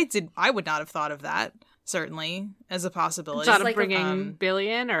that I would not have thought of that. Certainly, as a possibility. Thought of like bringing Billy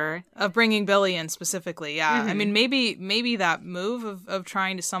in, or of bringing Billy in specifically, yeah. I mean, maybe that move of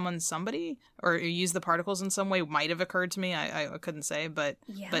trying to summon somebody or use the particles in some way might have occurred to me. I couldn't say, but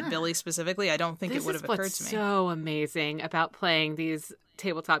Billy specifically, I don't think it would have occurred to me. So amazing about playing these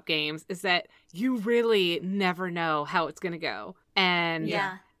tabletop games is that you really never know how it's going to go, and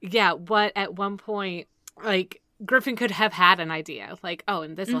what at one point, like, Griffin could have had an idea, like, oh,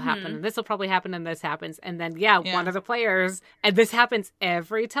 and this will happen, and this will probably happen, and this happens, and then one of the players, and this happens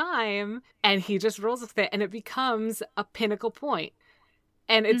every time, and he just rolls with it, and it becomes a pinnacle point.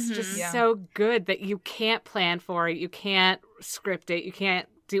 And it's just so good that you can't plan for it, you can't script it, you can't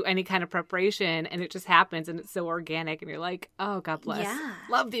do any kind of preparation, and it just happens, and it's so organic, and you're like, oh, God bless. Yeah.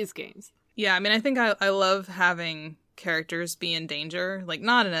 Love these games. Yeah, I mean, I think I love having characters be in danger, like,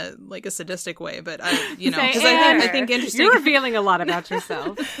 not in a sadistic way, but because I think interesting. You're revealing a lot about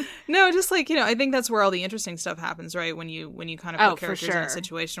yourself. No, just like, I think that's where all the interesting stuff happens, right? When you kind of put characters in a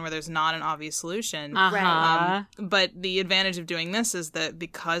situation where there's not an obvious solution. Right. But the advantage of doing this is that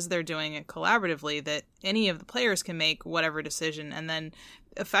because they're doing it collaboratively, that any of the players can make whatever decision, and then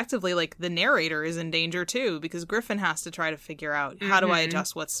effectively, like, the narrator is in danger too, because Griffin has to try to figure out, how do I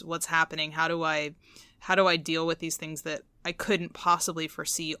adjust what's happening? How do I deal with these things that I couldn't possibly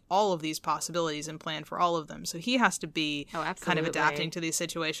foresee all of these possibilities and plan for all of them? So he has to be kind of adapting to these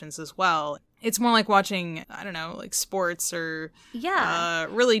situations as well. It's more like watching, I don't know, like sports or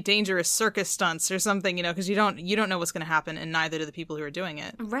really dangerous circus stunts or something, because you don't know what's going to happen, and neither do the people who are doing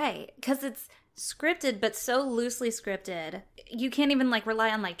it. Right, because it's scripted, but so loosely scripted, you can't even rely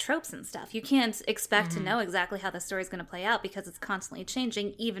on tropes and stuff. You can't expect to know exactly how the story's going to play out, because it's constantly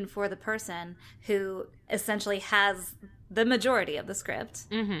changing, even for the person who essentially has the majority of the script.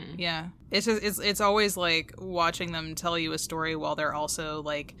 Yeah, it's always like watching them tell you a story while they're also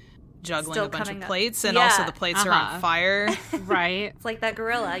like juggling a bunch of plates, and also the plates are on fire. Right. It's like that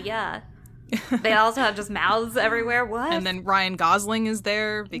gorilla, They also have just mouths everywhere. What? And then Ryan Gosling is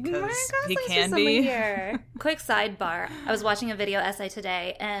there because he can be. Here. Quick sidebar. I was watching a video essay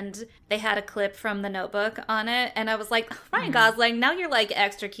today, and they had a clip from The Notebook on it, and I was like, Ryan Gosling, now you're like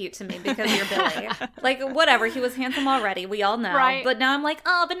extra cute to me because you're Billy. Like, whatever, he was handsome already, we all know. Right. But now I'm like,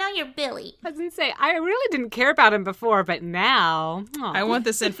 oh, but now you're Billy. I was going to say, I really didn't care about him before, but now... I want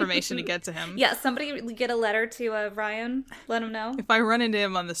this information to get to him. Yeah, somebody get a letter to Ryan, let him know. If I run into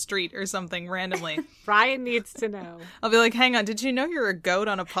him on the street or something randomly, Ryan needs to know. I'll be like, hang on, did you know you're a goat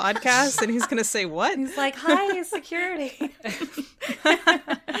on a podcast? And he's going to say, what? He's like, hi, security.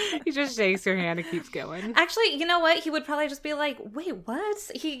 He just shakes your hand and keeps going. Actually, you know what? He would probably just be like, wait,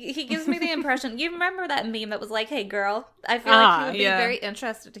 what? He gives me the impression. You remember that meme that was like, hey, girl, I feel like he would be very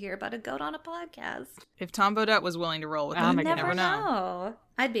interested to hear about a goat on a podcast. If Tom Bodett was willing to roll with it, You you never know.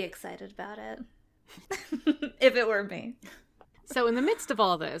 I'd be excited about it. If it were me. So in the midst of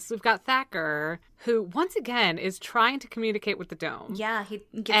all this, we've got Thacker, who once again is trying to communicate with the Dome. Yeah, he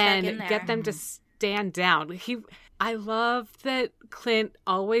gets and back in there. get them to stand down. I love that Clint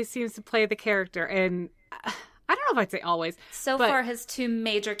always seems to play the character, and I don't know if I'd say always. So far, his two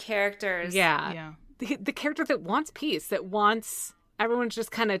major characters. Yeah. The character that wants peace, that wants everyone to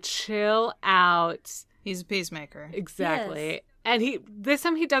just kind of chill out. He's a peacemaker. Exactly. Yes. And this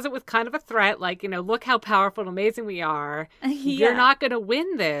time he does it with kind of a threat, like, look how powerful and amazing we are. You're not going to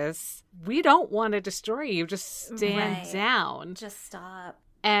win this. We don't want to destroy you. Just stand down. Just stop.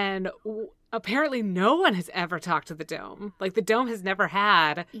 And apparently no one has ever talked to the Dome. Like, the Dome has never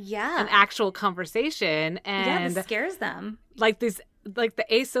had an actual conversation. And this scares them. Like the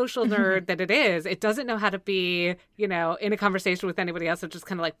asocial nerd that it is, it doesn't know how to be, in a conversation with anybody else. It just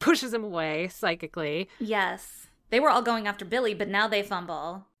kind of like pushes him away psychically. Yes. They were all going after Billy, but now they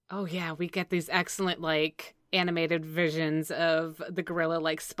fumble. Oh, yeah. We get these excellent, animated visions of the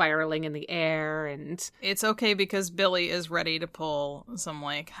gorilla, spiraling in the air. And it's okay because Billy is ready to pull some,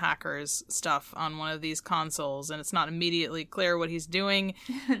 hackers stuff on one of these consoles, and it's not immediately clear what he's doing.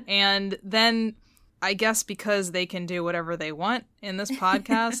 And then, I guess because they can do whatever they want in this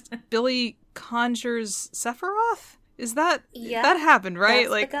podcast, Billy conjures Sephiroth? Is that that happened, right?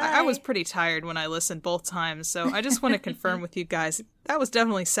 I was pretty tired when I listened both times, so I just want to confirm with you guys, that was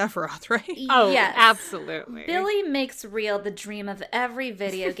definitely Sephiroth, right? Oh, yes. Absolutely. Billy makes real the dream of every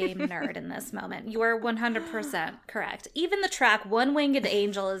video game nerd in this moment. You are 100% correct. Even the track One Winged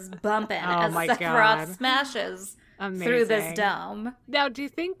Angel is bumping as Sephiroth smashes through this dome. Now, do you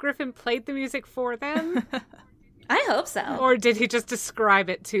think Griffin played the music for them? I hope so. Or did he just describe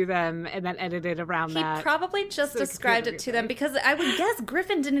it to them and then edit it around that? He probably just described it to them because I would guess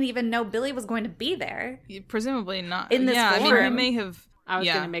Griffin didn't even know Billy was going to be there. Presumably not. In this form. I mean, he may have... I was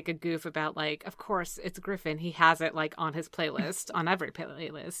going to make a goof about, of course, it's Griffin. He has it, on his playlist. On every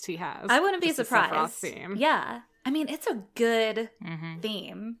playlist he has. I wouldn't be surprised. Theme. Yeah. I mean, it's a good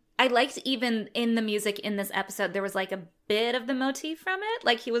theme. I liked even in the music in this episode, there was a bit of the motif from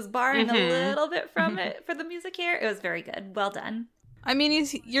it. He was borrowing a little bit from it for the music here. It was very good. Well done. I mean,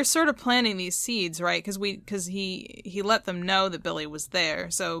 you're sort of planting these seeds, right? Because he let them know that Billy was there.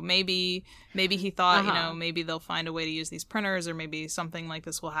 So maybe he thought, maybe they'll find a way to use these printers, or maybe something like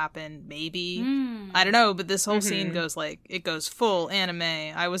this will happen. Maybe I don't know. But this whole scene goes it goes full anime.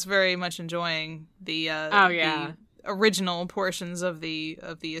 I was very much enjoying the the original portions of the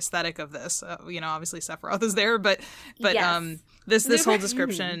aesthetic of this. Obviously Sephiroth is there, but yes. This whole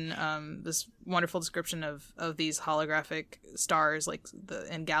description, this wonderful description of these holographic stars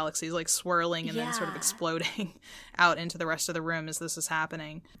and galaxies swirling and then sort of exploding out into the rest of the room as this is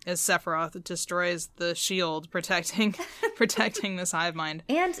happening, as Sephiroth destroys the shield protecting this hive mind.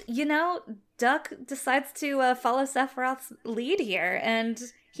 And Duck decides to follow Sephiroth's lead here, and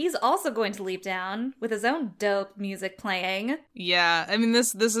he's also going to leap down with his own dope music playing. Yeah, I mean,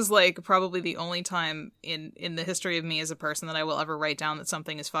 this is probably the only time in the history of me as a person that I will ever write down that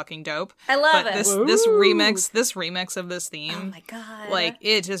something is fucking dope. I love it. This remix of this theme, oh my god,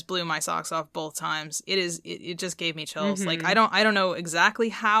 it just blew my socks off both times. It just gave me chills. I don't know exactly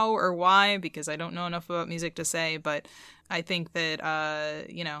how or why, because I don't know enough about music to say, but I think that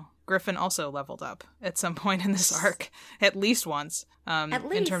Griffin also leveled up at some point in this arc, at least once,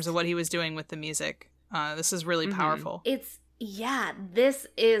 in terms of what he was doing with the music. This is really powerful. This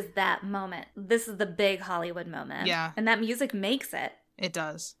is that moment. This is the big Hollywood moment. Yeah. And that music makes it. It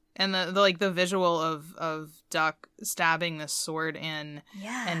does. And the visual of Duck stabbing this sword in,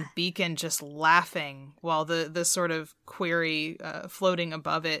 and Beacon just laughing while the sort of query floating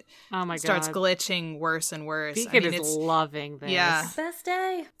above it starts glitching worse and worse. Beacon is loving this. Yeah. Best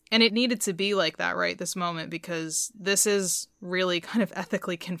day. And it needed to be like that, right, this moment, because this is really kind of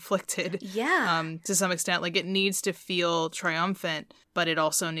ethically conflicted. Yeah. To some extent. Like, it needs to feel triumphant, but it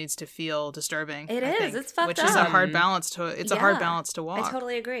also needs to feel disturbing. It is. It's fucked which up. is a hard balance to a hard balance to walk. I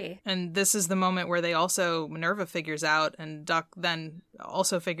totally agree. And this is the moment where they also, Minerva figures out, and Duck then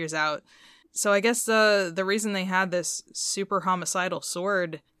also figures out. So I guess the reason they had this super homicidal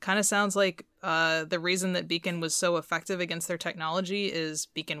sword kind of sounds like the reason that Beacon was so effective against their technology is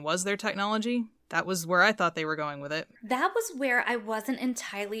Beacon was their technology. That was where I thought they were going with it. That was where I wasn't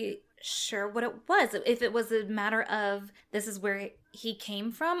entirely sure what it was. If it was a matter of this is where he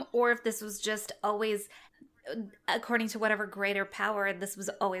came from, or if this was just always, according to whatever greater power, this was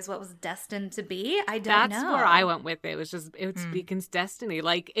always what was destined to be. I don't know. That's where I went with it. It's Beacon's destiny.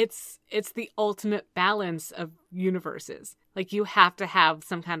 Like, it's the ultimate balance of universes. Like, you have to have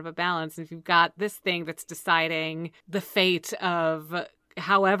some kind of a balance. If you've got this thing that's deciding the fate of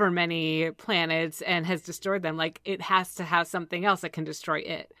however many planets and has destroyed them, like, it has to have something else that can destroy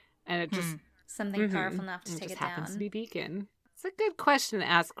it. And it just... Something powerful enough to take it down. happens to be Beacon. It's a good question to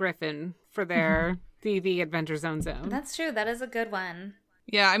ask Griffin for their D&D Adventure Zone. That's true. That is a good one.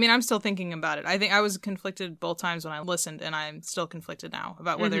 Yeah, I mean, I'm still thinking about it. I think I was conflicted both times when I listened, and I'm still conflicted now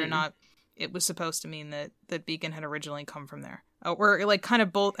about whether or not it was supposed to mean that Beacon had originally come from there. Or, like, kind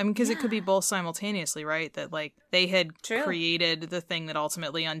of both. I mean, because it could be both simultaneously, right? That, like, they had created the thing that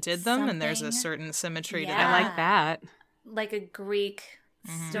ultimately undid them, and there's a certain symmetry to that. I like that. Like a Greek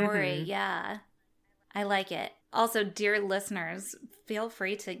story, yeah. I like it. Also, dear listeners, feel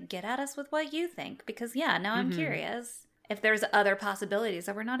free to get at us with what you think, because, now I'm curious if there's other possibilities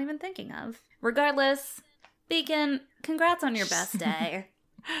that we're not even thinking of. Regardless, Beacon, congrats on your best day.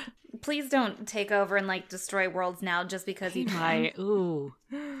 Please don't take over and, like, destroy worlds now just because you can. Ooh,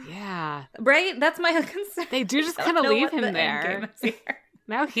 yeah. Right? That's my concern. They do just kind of leave him there.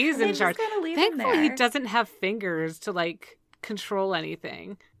 Now he's in charge. Thankfully, he doesn't have fingers to, like, control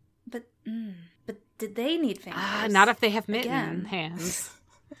anything. But did they need fingers? Not if they have mitten hands.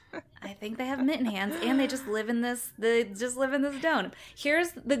 I think they have mitten hands, and they just live in this. They just live in this dome.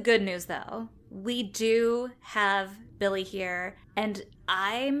 Here's the good news, though. We do have Billy here, and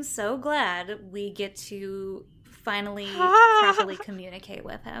I'm so glad we get to finally properly communicate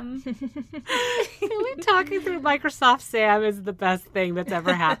with him. Really, talking through Microsoft Sam is the best thing that's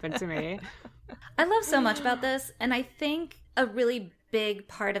ever happened to me. I love so much about this, and I think a really big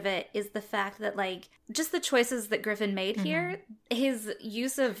part of it is the fact that, like, just the choices that Griffin made here, his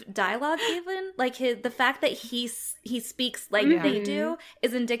use of dialogue, even, like, the fact that he speaks like they do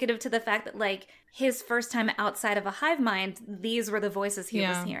is indicative to the fact that, like, his first time outside of a hive mind, these were the voices he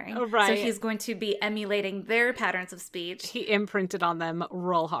was hearing. Oh, right. So he's going to be emulating their patterns of speech. He imprinted on them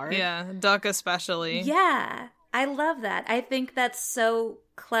real hard. Yeah, Duck especially. Yeah. I love that. I think that's so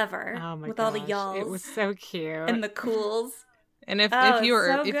clever. Oh my with gosh. all the y'alls. It was so cute. And the cools. And if you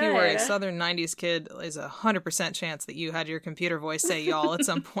were a Southern 90s kid, there's 100% chance that you had your computer voice say y'all at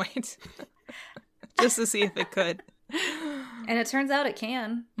some point. Just to see if it could. And it turns out it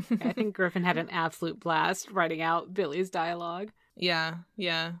can. I think Griffin had an absolute blast writing out Billy's dialogue. Yeah,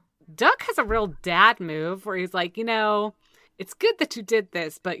 yeah. Duck has a real dad move where he's like, it's good that you did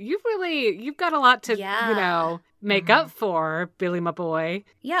this, but you've got a lot to, make up for, Billy, my boy.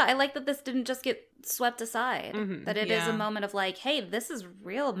 Yeah, I like that this didn't just get swept aside. That it is a moment of, like, hey, this is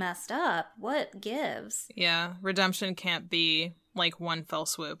real messed up. What gives? Yeah, redemption can't be, like, one fell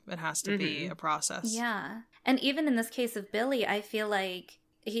swoop. It has to be a process. Yeah. And even in this case of Billy, I feel like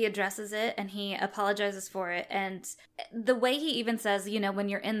he addresses it and he apologizes for it. And the way he even says, when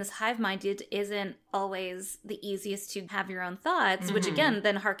you're in this hive mind, it isn't always the easiest to have your own thoughts, which again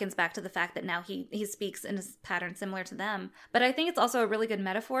then harkens back to the fact that now he speaks in a pattern similar to them. But I think it's also a really good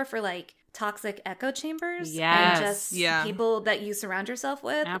metaphor for, like, toxic echo chambers. Yes. And just people that you surround yourself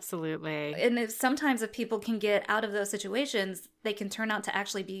with. Absolutely. And sometimes if people can get out of those situations, they can turn out to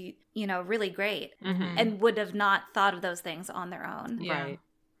actually be, really great and would have not thought of those things on their own. Yeah. Right.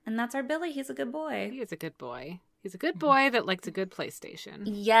 And that's our Billy. He's a good boy. He is a good boy. He's a good boy that likes a good PlayStation.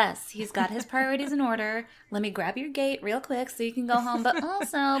 Yes, he's got his priorities in order. Let me grab your gate real quick so you can go home. But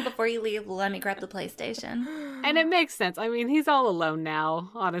also, before you leave, let me grab the PlayStation. And it makes sense. I mean, he's all alone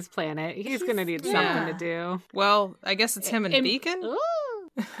now on his planet. He's going to need something to do. Well, I guess it's him and Beacon.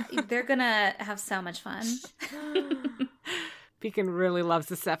 Ooh. They're going to have so much fun. Beacon really loves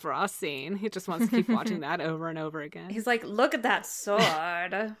the Sephiroth scene. He just wants to keep watching that over and over again. He's like, look at that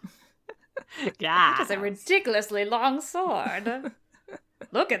sword. Yeah. That is a ridiculously long sword.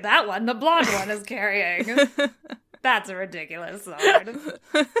 Look at that one the blonde one is carrying. That's a ridiculous sword.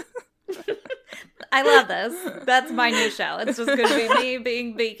 I love this. That's my new show. It's just going to be me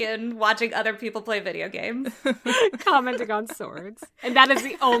being Beacon, watching other people play video games. Commenting on swords. And that is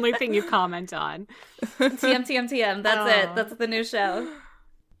the only thing you comment on. TM. That's it. That's the new show.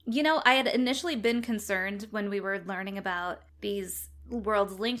 You know, I had initially been concerned when we were learning about these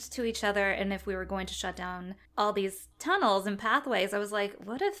worlds linked to each other and if we were going to shut down all these tunnels and pathways. I was like,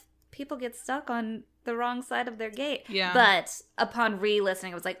 what if people get stuck on the wrong side of their gate? Yeah. But upon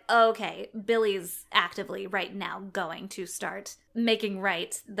re-listening, I was like, okay, Billy's actively right now going to start making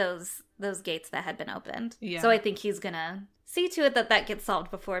right those gates that had been opened. Yeah. So I think he's gonna see to it that gets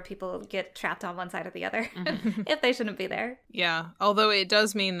solved before people get trapped on one side or the other if they shouldn't be there. Yeah. Although it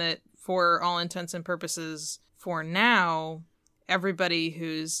does mean that for all intents and purposes, for now, everybody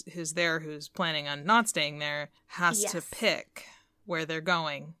who's there who's planning on not staying there has to pick where they're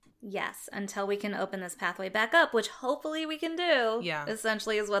going. Yes, until we can open this pathway back up, which hopefully we can do. Yeah.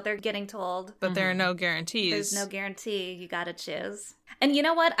 Essentially is what they're getting told. But there are no guarantees. There's no guarantee. You gotta choose. And you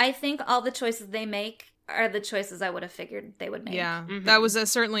know what? I think all the choices they make are the choices I would have figured they would make. Yeah. That was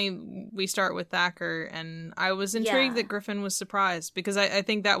certainly, we start with Thacker, and I was intrigued that Griffin was surprised, because I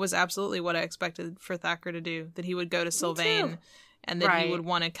think that was absolutely what I expected for Thacker to do, that he would go to Sylvain and that he would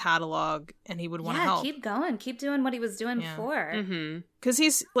want to catalog and he would want to help. Keep going. Keep doing what he was doing before. Because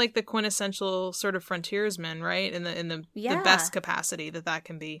he's like the quintessential sort of frontiersman, right? In the best capacity that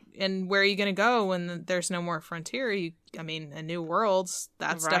can be. And where are you going to go when there's no more frontier? A new worlds,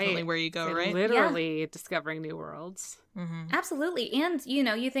 that's definitely where you go, right? Literally discovering new worlds. Absolutely. And,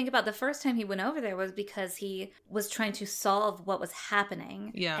 you think about the first time he went over there was because he was trying to solve what was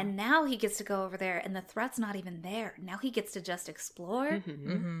happening. Yeah. And now he gets to go over there and the threat's not even there. Now he gets to just explore.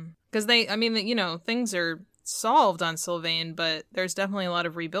 Because things are solved on Sylvain, but there's definitely a lot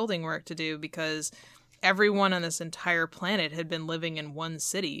of rebuilding work to do, because everyone on this entire planet had been living in one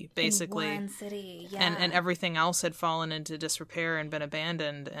city, basically. In one city, yeah. And everything else had fallen into disrepair and been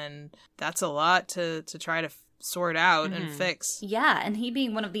abandoned, and that's a lot to try to sort out and fix. Yeah, and he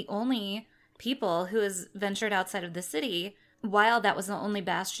being one of the only people who has ventured outside of the city, while that was the only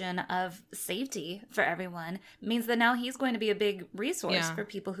bastion of safety for everyone, means that now he's going to be a big resource for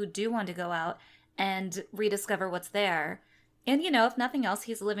people who do want to go out and rediscover what's there. And, if nothing else,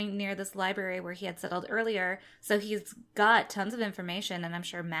 he's living near this library where he had settled earlier. So he's got tons of information, and I'm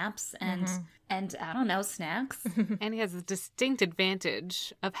sure maps and I don't know, snacks. And he has a distinct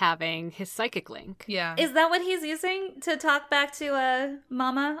advantage of having his psychic link. Yeah. Is that what he's using to talk back to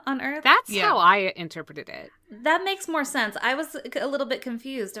Mama on Earth? That's how I interpreted it. That makes more sense. I was a little bit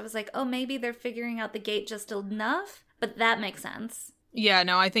confused. I was like, oh, maybe they're figuring out the gate just enough, but that makes sense. Yeah,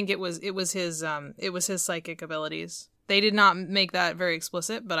 no, I think it was his psychic abilities. They did not make that very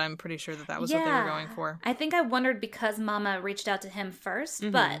explicit, but I'm pretty sure that was what they were going for. I think I wondered because Mama reached out to him first,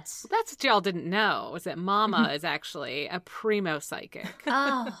 but... Well, that's what y'all didn't know, is that Mama is actually a primo psychic.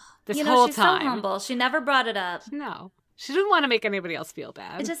 Oh, this whole she's time. So humble. She never brought it up. No. She didn't want to make anybody else feel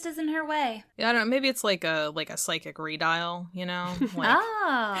bad. It just isn't her way. Yeah, I don't know. Maybe it's like a psychic redial,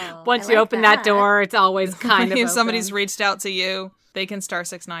 Like, once you open that door, it's always kind of if open. somebody's reached out to you, they can star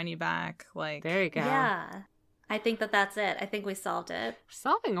 6ix9ine you back. Like, there you go. Yeah. I think that's it. I think we solved it.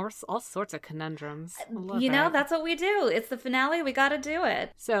 Solving all sorts of conundrums. That's what we do. It's the finale. We got to do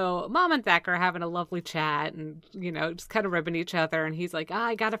it. So Mom and Thacker are having a lovely chat and, just kind of ribbing each other. And he's like,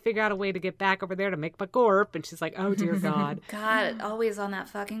 I got to figure out a way to get back over there to make my gorp. And she's like, oh, dear God. God, always on that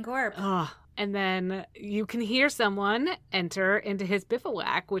fucking gorp. And then you can hear someone enter into his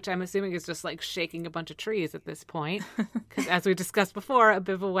bivouac, which I'm assuming is just like shaking a bunch of trees at this point. Because as we discussed before, a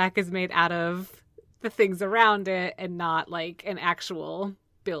bivouac is made out of the things around it and not like an actual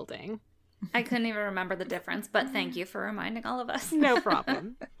building. I couldn't even remember the difference, but thank you for reminding all of us. No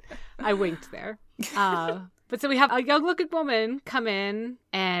problem. I winked there. But so we have a young looking woman come in,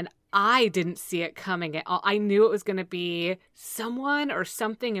 and I didn't see it coming at all. I knew it was going to be someone or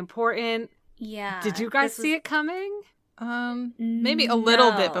something important. Yeah. Did you guys see it coming? Maybe a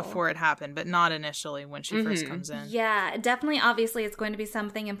little bit before it happened, but not initially when she first comes in. Yeah, definitely. Obviously, it's going to be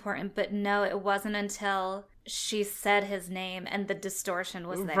something important, but no, it wasn't until she said his name and the distortion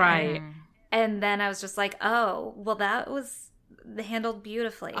was there. Right. And then I was just like, oh, well, that was handled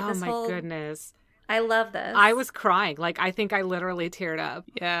beautifully. Oh, my goodness. I love this. I was crying. Like, I think I literally teared up.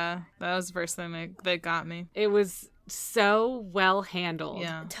 Yeah, that was the first thing that got me. It was so well handled.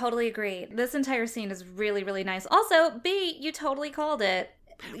 Yeah. Totally agree. This entire scene is really, really nice. Also, B, you totally called it.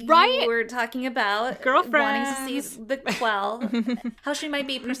 Right? You were talking about Girlfriends. wanting to see the Quell, how she might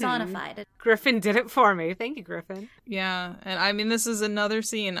be personified. Griffin did it for me. Thank you, Griffin. Yeah, and I mean, this is another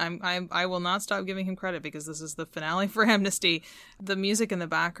scene. I will not stop giving him credit because this is the finale for Amnesty. The music in the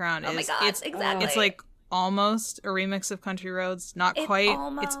background Oh my God, exactly. It's like almost a remix of Country Roads. Not quite.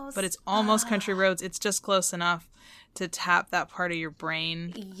 But it's almost Country Roads. It's just close enough to tap that part of your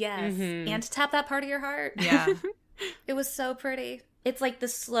brain. Yes, and to tap that part of your heart. Yeah. It was so pretty. It's like the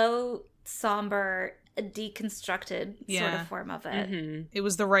slow, somber, deconstructed sort of form of it. It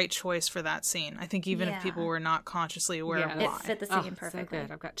was the right choice for that scene. I think even if people were not consciously aware of It why. fit the scene perfectly. So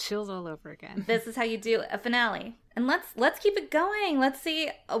good. I've got chills all over again. This is how you do a finale. And let's keep it going. Let's see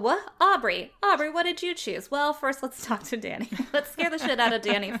what Aubrey, what did you choose? Well, first let's talk to Danny. Let's scare the shit out of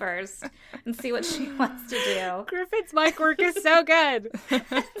Danny first and see what she wants to do. Griffin's mic work is so good.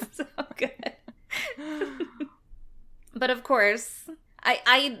 It's so good. But of course,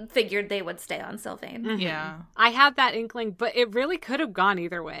 I figured they would stay on Sylvain. Yeah. I had that inkling, but it really could have gone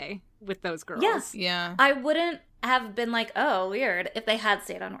either way with those girls. Yes. Yeah. I wouldn't have been like, oh, weird, if they had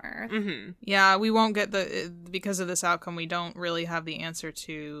stayed on Earth. Yeah, we won't get because of this outcome, we don't really have the answer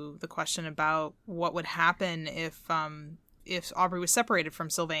to the question about what would happen if Aubrey was separated from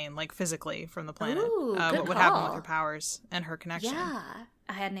Sylvain, like physically from the planet. Ooh, good what would happen with call. her powers and her connection. Yeah.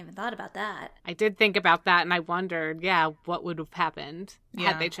 I hadn't even thought about that. I did think about that, and I wondered, what would have happened Yeah.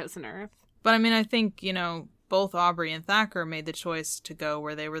 had they chosen Earth. But I mean, I think, both Aubrey and Thacker made the choice to go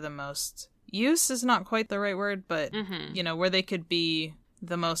where they were the most... Use is not quite the right word, but, where they could be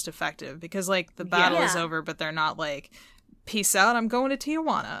the most effective. Because, like, the battle is over, but they're not like, peace out, I'm going to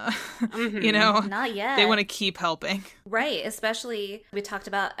Tijuana. Not yet. They want to keep helping. Right, especially we talked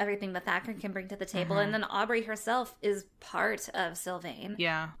about everything that Thacker can bring to the table, and then Aubrey herself is part of Sylvain.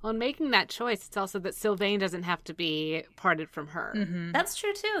 Yeah. Well, in making that choice, it's also that Sylvain doesn't have to be parted from her. That's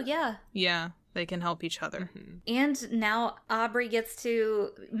true too, yeah. Yeah. They can help each other. And now Aubrey gets to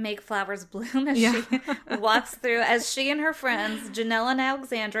make flowers bloom as Yeah. she walks through, as she and her friends, Janelle and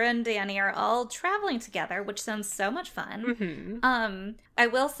Alexandra and Danny, are all traveling together, which sounds so much fun. I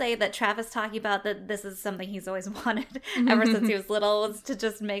will say that Travis talking about that this is something he's always wanted ever since he was little, was to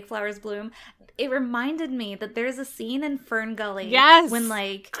just make flowers bloom. It reminded me that there's a scene in Fern Gully when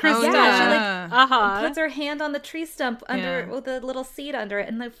like Krista. she puts her hand on the tree stump under with a little seed under it,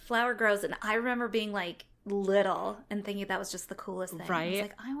 and the flower grows. And I remember being like little and thinking that was just the coolest thing. Right. I was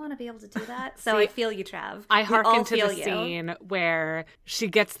like, I want to be able to do that. So I feel you, Trav. I We hearken all to feel the you. scene where she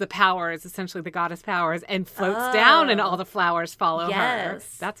gets the powers, essentially the goddess powers, and floats down, and all the flowers follow her.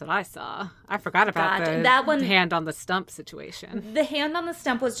 Yes. That's what I saw. I forgot about Gotcha. the That one- hand on the stump situation. The hand on the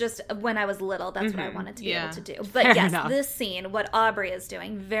stump was just when I was little. That's what I wanted to be able to do. But Fair yes, enough. this scene, what Aubrey is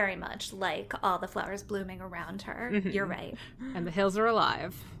doing, very much like all the flowers blooming around her. You're right. And the hills are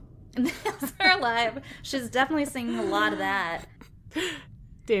alive. And the hills are alive. She's definitely singing a lot of that.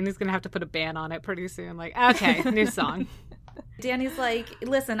 Danny's gonna have to put a ban on it pretty soon. Like, okay, new song. Danny's like,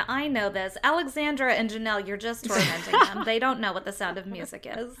 listen, I know this. Alexandra and Janelle, you're just tormenting them. They don't know what the sound of music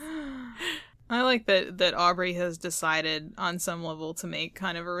is. I like that Aubrey has decided on some level to make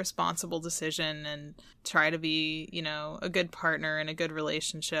kind of a responsible decision and try to be, a good partner in a good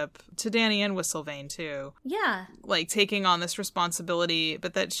relationship to Danny and with Sylvain too. Yeah. Like taking on this responsibility,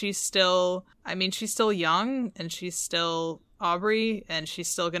 but that she's still young and she's still Aubrey and she's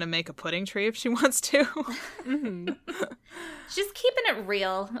still going to make a pudding tray if she wants to. She's keeping it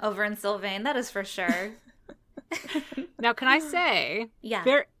real over in Sylvain, that is for sure. Now, can I say, Yeah.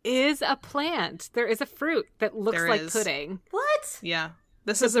 there is a plant, there is a fruit that looks There like is. pudding. What? Yeah.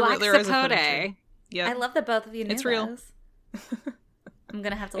 This The is black there is a pudding sapote. tray. Yep. I love that both of you knew It's real. those. I'm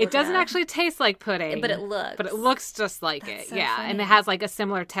going to have to look It doesn't up. actually taste like pudding. But it looks. But it looks just like That's it, so yeah. And funny. it has like a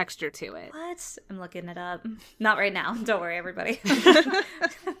similar texture to it. What? I'm looking it up. Not right now. Don't worry, everybody.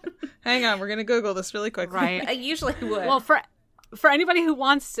 Hang on, we're going to Google this really quickly. Right. I usually would. Well, for anybody who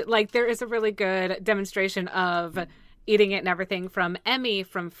wants to, like, there is a really good demonstration of eating it and everything from Emmy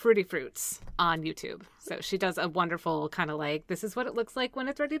from Fruity Fruits on YouTube. So she does a wonderful kind of like, this is what it looks like when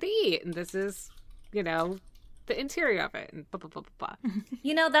it's ready to eat. And this is, the interior of it. And blah, blah, blah, blah,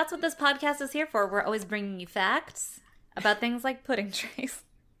 blah. That's what this podcast is here for. We're always bringing you facts about things like pudding trays.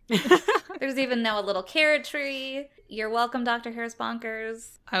 There's even now a little carrot tree. You're welcome, Dr. Harris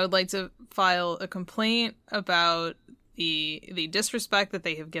Bonkers. I would like to file a complaint about the disrespect that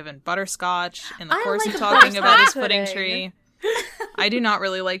they have given butterscotch in the I course like of a talking about his butterscotch pudding pudding. tree. I do not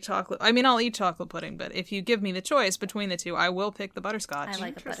really like chocolate. I mean, I'll eat chocolate pudding, but if you give me the choice between the two, I will pick the butterscotch. I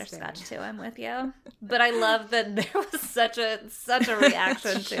like a Interesting. butterscotch too. I'm with you. But I love that there was such a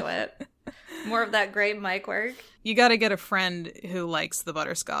reaction to it. More of that great mic work. You got to get a friend who likes the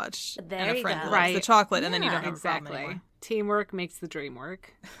butterscotch There and a you friend go. who likes the Right. chocolate, and then you Yeah. don't have a problem Exactly. anymore. Teamwork makes the dream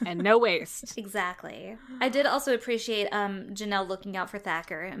work. And no waste. Exactly. I did also appreciate Janelle looking out for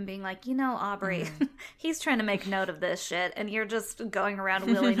Thacker and being like, Aubrey, he's trying to make note of this shit, and you're just going around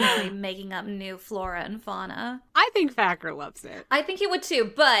willy-nilly making up new flora and fauna. I think Thacker loves it. I think he would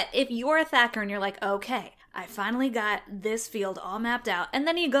too, but if you're a Thacker and you're like, okay, I finally got this field all mapped out, and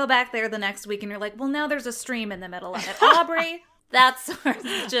then you go back there the next week and you're like, well, now there's a stream in the middle of it. Aubrey, that's where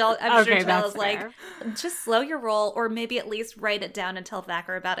Jill, I'm sure Okay, Jill that's is like, fair. just slow your roll, or maybe at least write it down and tell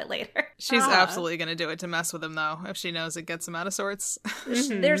Thacker about it later. She's Ah. absolutely going to do it to mess with him, though, if she knows it gets him out of sorts.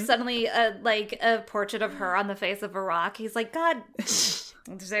 There's suddenly a portrait of her on the face of a rock. He's like, God,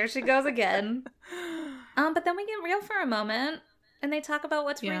 there she goes again. But then we get real for a moment, and they talk about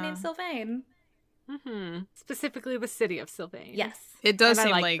what to rename Sylvain. Specifically the city of Sylvain. Yes, It does And I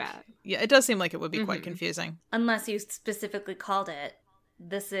seem like like that. yeah, it does seem like it would be quite confusing. unless you specifically called it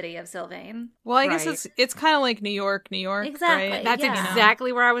the city of Sylvain. Well, I guess Right. it's kind of like New York, Exactly. right? That's Yeah.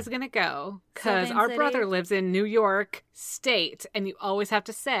 exactly where I was going to go. Because Sylvain our City. brother lives in New York State. And you always have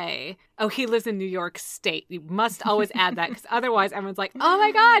to say, oh, he lives in New York State. You must always add that. Because otherwise everyone's like, oh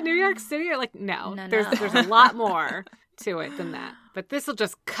my God, New York City. You're like, no, No. there's a lot more to it than that. But this will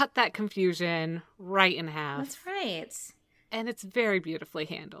just cut that confusion right in half. That's right. And it's very beautifully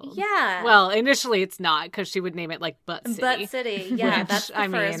handled. Yeah. Well, initially it's not, because she would name it like Butt City. Butt City. Yeah, Which, that's the I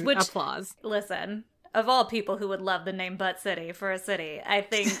first. mean, Which, applause. listen, of all people who would love the name Butt City for a city, I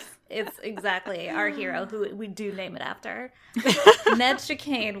think it's exactly our hero who we do name it after. Ned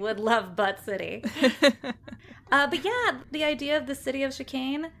Chicane would love Butt City. But yeah, the idea of the city of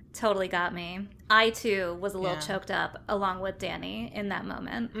Chicane totally got me. I too was a little Yeah. choked up along with Danny in that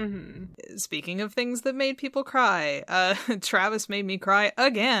moment. Speaking of things that made people cry, Travis made me cry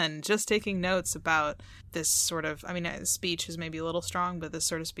again, just taking notes about this sort of, I mean, speech is maybe a little strong, but this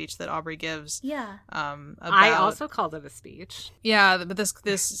sort of speech that Aubrey gives. Yeah. About, I also called it a speech. yeah, but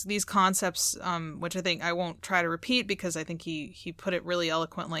these concepts, which I think I won't try to repeat because I think he put it really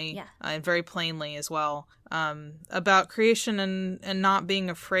eloquently Yeah. and very plainly as well, about creation and not being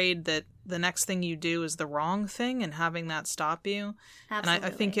afraid that the next thing you do is the wrong thing and having that stop you. Absolutely.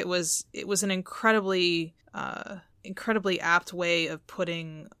 And I think it was an incredibly apt way of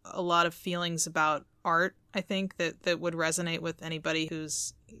putting a lot of feelings about art, I think, that would resonate with anybody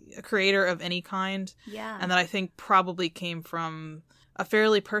who's a creator of any kind. Yeah. And that I think probably came from a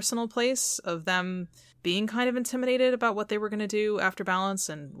fairly personal place of them being kind of intimidated about what they were going to do after Balance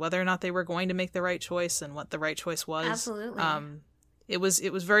and whether or not they were going to make the right choice and what the right choice was. Absolutely. It was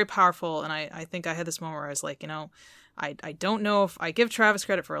very powerful, and I think I had this moment where I was like, I don't know if I give Travis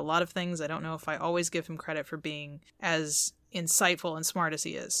credit for a lot of things. I don't know if I always give him credit for being as insightful and smart as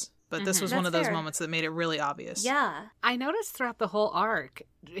he is. But this was one That's of those fair. moments that made it really obvious. Yeah. I noticed throughout the whole arc,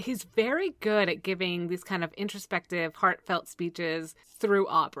 he's very good at giving these kind of introspective, heartfelt speeches through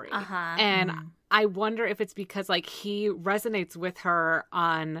Aubrey. Uh-huh. And I wonder if it's because, like, he resonates with her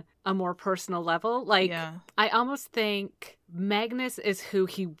on a more personal level. Like, Yeah. I almost think Magnus is who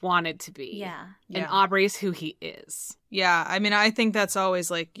he wanted to be. Yeah. And Yeah. Aubrey is who he is. Yeah, I mean, I think that's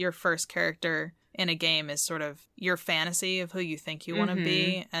always like your first character in a game is sort of your fantasy of who you think you want to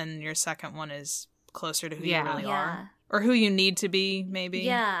be, and your second one is closer to who you really Yeah. are. Or who you need to be, maybe.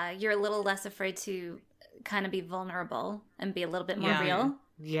 Yeah. You're a little less afraid to kind of be vulnerable and be a little bit more Yeah. real.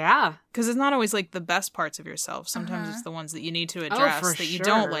 Yeah. Because it's not always like the best parts of yourself. Sometimes Uh-huh. it's the ones that you need to address for that you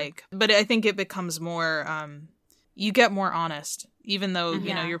don't sure. like. But I think it becomes more, you get more honest, even though,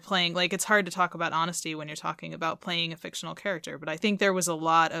 you know, Yeah. you're playing, like, it's hard to talk about honesty when you're talking about playing a fictional character. But I think there was a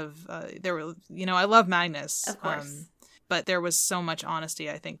lot of, I love Magnus. Of course. But there was so much honesty,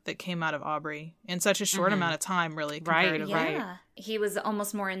 I think, that came out of Aubrey in such a short amount of time, really, Right, comparatively. right. Yeah. He was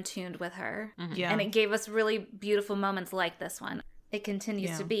almost more in tune with her. Yeah. And it gave us really beautiful moments like this one. It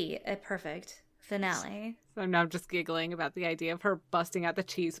continues Yeah. to be a perfect finale. So now I'm just giggling about the idea of her busting out the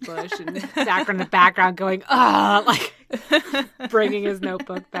cheese bush and Zach in the background going, like bringing his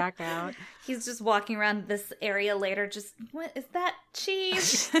notebook back out. He's just walking around this area later, just, what is that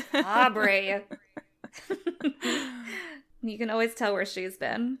cheese? Aubrey. You can always tell where she's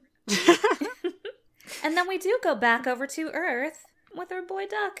been. And then we do go back over to Earth with our boy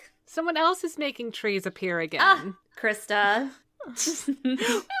Duck. Someone else is making trees appear again. Ah, Krista. We've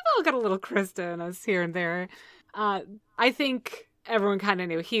all got a little Krista in us here and there. I think everyone kind of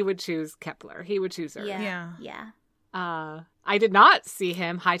knew he would choose Kepler. He would choose Earth. Yeah. Yeah. Yeah. I did not see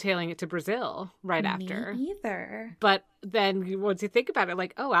him hightailing it to Brazil right after. Me either. But then once you think about it,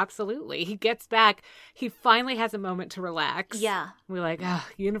 like, oh, absolutely. He gets back. He finally has a moment to relax. Yeah. We're like, oh,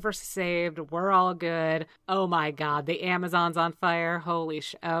 universe is saved. We're all good. Oh, my God. The Amazon's on fire. Holy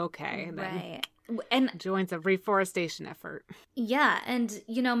okay. And then right. And joins a reforestation effort. Yeah. And,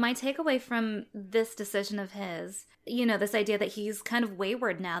 my takeaway from this decision of his, this idea that he's kind of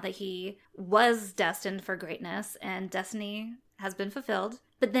wayward now, that he was destined for greatness and destiny has been fulfilled.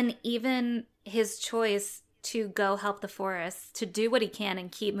 But then even his choice to go help the forests, to do what he can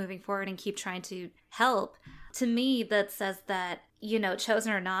and keep moving forward and keep trying to help, to me, that says that,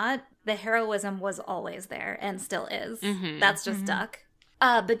 chosen or not, the heroism was always there and still is. Mm-hmm. That's just Duck.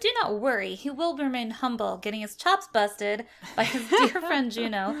 But do not worry, he will remain humble, getting his chops busted by his dear friend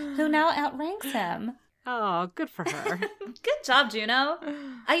Juno, who now outranks him. Oh, good for her. Good job, Juno.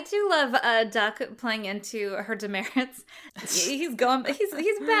 I do love Duck playing into her demerits. He's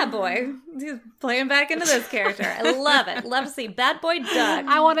a bad boy. He's playing back into this character. I love it. Love to see bad boy Duck.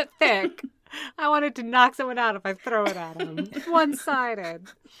 I want it thick. I wanted to knock someone out if I throw it at him. One-sided.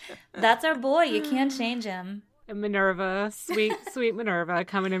 That's our boy. You can't change him. And Minerva, sweet Minerva,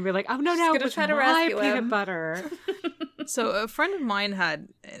 coming in and be like, oh, no, it was try to my rescue peanut him. butter. So a friend of mine had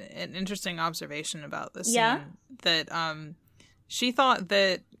an interesting observation about this scene. That she thought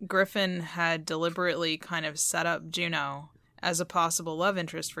that Griffin had deliberately kind of set up Juno as a possible love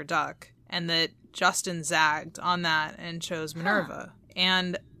interest for Duck, and that Justin zagged on that and chose Minerva.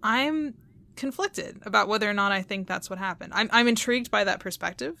 And I'm conflicted about whether or not I think that's what happened. I'm intrigued by that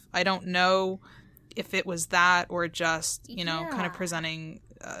perspective. I don't know if it was that or just, kind of presenting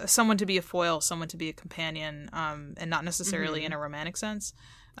someone to be a foil, someone to be a companion, and not necessarily in a romantic sense,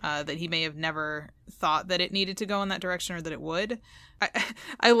 that he may have never thought that it needed to go in that direction or that it would.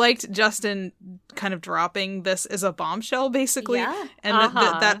 I liked Justin kind of dropping this as a bombshell, basically. Yeah. And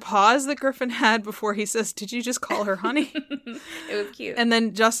that pause that Griffin had before he says, did you just call her honey? It was cute. And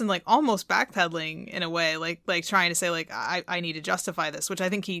then Justin, like, almost backpedaling in a way, like trying to say, like, I need to justify this, which I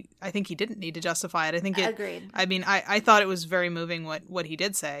think he didn't need to justify it. I think it, agreed. I mean, I thought it was very moving what he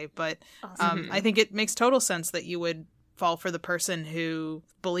did say, but awesome. I think it makes total sense that you would fall for the person who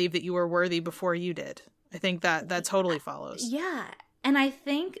believed that you were worthy before you did. I think that totally follows. Yeah. And I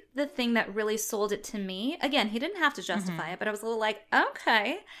think the thing that really sold it to me, again, he didn't have to justify it, but I was a little like,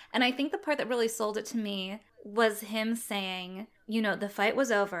 okay. And I think the part that really sold it to me was him saying, the fight was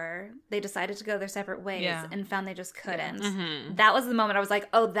over. They decided to go their separate ways and found they just couldn't. Mm-hmm. That was the moment I was like,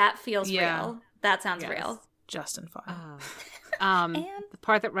 oh, that feels real. That sounds real. Justin fine. And the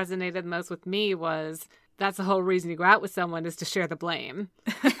part that resonated most with me was, that's the whole reason you go out with someone is to share the blame.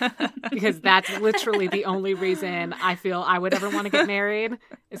 Because that's literally the only reason I feel I would ever want to get married,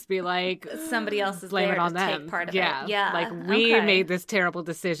 is to be like, somebody else is blame there it on to them. Take part of it. Yeah. Like, we made this terrible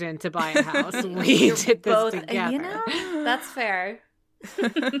decision to buy a house. We did this both, together. That's fair.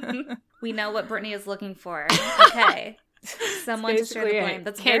 We know what Brittany is looking for. Okay. Someone to share the blame.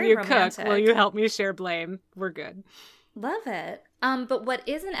 That's can very you romantic. cook? Will you help me share blame? We're good. Love it. But what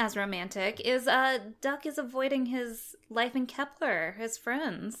isn't as romantic is Duck is avoiding his life in Kepler, his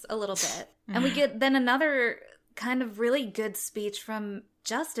friends, a little bit. And we get then another kind of really good speech from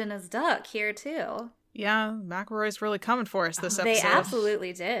Justin as Duck here, too. Yeah, McElroy's really coming for us this episode. They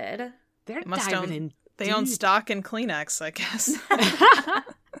absolutely did. They're diving in. They own stock in Kleenex, I guess.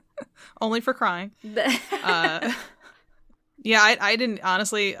 Only for crying. Yeah, I didn't,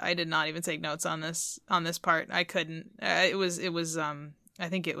 honestly, I did not even take notes on this part. I couldn't. I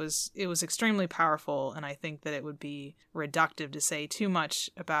think it was extremely powerful, and I think that it would be reductive to say too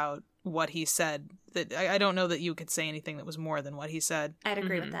much about what he said. That I don't know that you could say anything that was more than what he said. I'd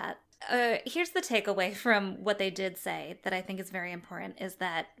agree with that. Here's the takeaway from what they did say that I think is very important, is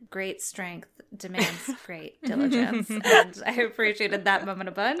that great strength demands great diligence. And I appreciated that moment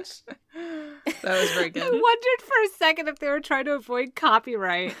a bunch. That was very good. I wondered for a second if they were trying to avoid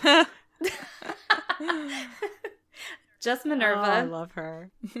copyright. Just Minerva. Oh, I love her.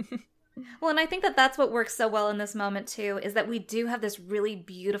 Well, and I think that that's what works so well in this moment, too, is that we do have this really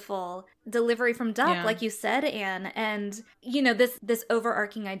beautiful delivery from Duck, like you said, Anne. And, this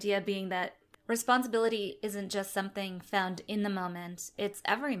overarching idea being that responsibility isn't just something found in the moment, it's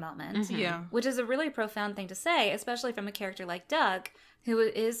every moment. Mm-hmm. Yeah. Which is a really profound thing to say, especially from a character like Duck, who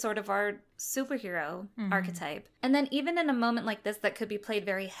is sort of our superhero archetype. And then even in a moment like this that could be played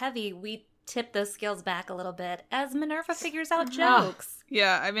very heavy, we tip those scales back a little bit as Minerva figures out jokes.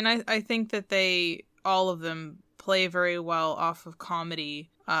 Yeah, I mean, I think that all of them play very well off of comedy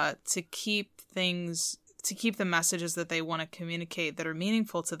to keep the messages that they want to communicate that are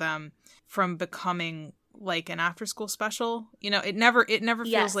meaningful to them from becoming like an after school special. It never feels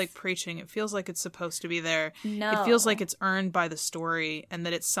Yes. like preaching. It feels like it's supposed to be there. No. It feels like it's earned by the story, and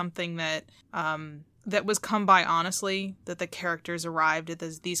that it's something that that was come by honestly, that the characters arrived at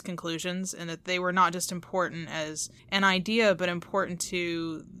these conclusions, and that they were not just important as an idea, but important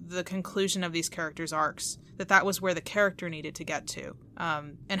to the conclusion of these characters' arcs, that was where the character needed to get to.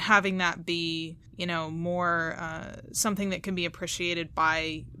 And having that be, more something that can be appreciated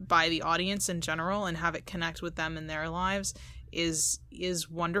by the audience in general, and have it connect with them in their lives is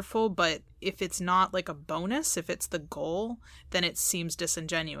wonderful. But if it's not like a bonus, if it's the goal, then it seems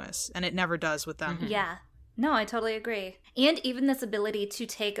disingenuous, and it never does with them. Yeah. No, I totally agree. And even this ability to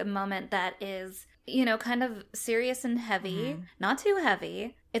take a moment that is, kind of serious and heavy, not too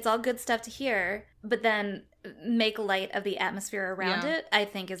heavy. It's all good stuff to hear, but then make light of the atmosphere around it, I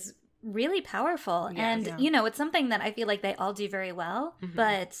think is really powerful. Yes. And, it's something that I feel like they all do very well,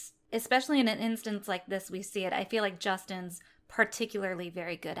 but especially in an instance like this, we see it. I feel like Justin's particularly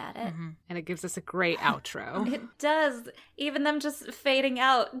very good at it. And it gives us a great outro. It does. Even them just fading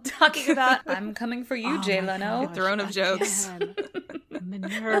out, talking about, I'm coming for you, Jay Leno. gosh, Throne of jokes. again. The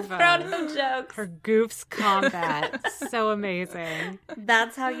Minerva. throne of jokes. Her goofs combat. So amazing.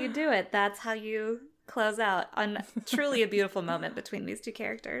 That's how you do it. That's how you close out on truly a beautiful moment between these two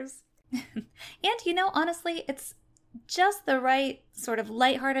characters. And, honestly, it's just the right sort of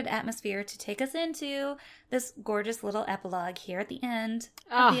lighthearted atmosphere to take us into this gorgeous little epilogue here at the end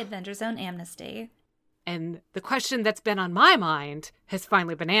of the Adventure Zone Amnesty. And the question that's been on my mind has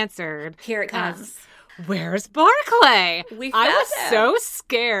finally been answered. Here it comes. Where's Barclay? We I found was him. so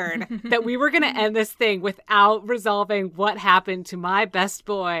scared that we were going to end this thing without resolving what happened to my best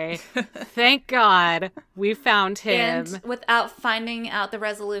boy. Thank God we found him. And without finding out the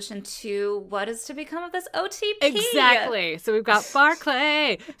resolution to what is to become of this OTP. Exactly. So we've got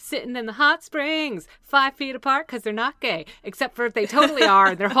Barclay sitting in the hot springs, 5 feet apart because they're not gay, except for they totally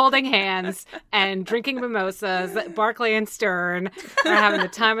are. They're holding hands and drinking mimosas. Barclay and Stern are having the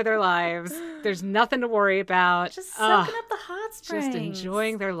time of their lives. There's nothing to worry about. Just soaking up the hot springs. Just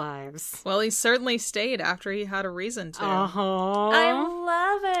enjoying their lives. Well, he certainly stayed after he had a reason to. I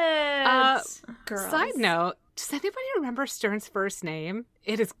love it. Girls. Side note, does anybody remember Stern's first name?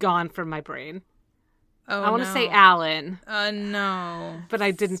 It is gone from my brain. Oh, I want to no. say Alan, No. but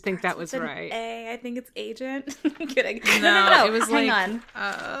I didn't think that was With an right. A, I think it's agent. I'm kidding. No, it was Hang like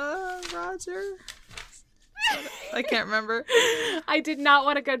on. Roger. I can't remember. I did not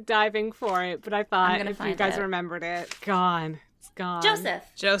want to go diving for it, but I I'm thought gonna if you find guys it. remembered it, gone. It's gone. Joseph.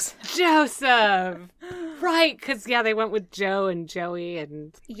 Joseph. Right, because, they went with Joe and Joey.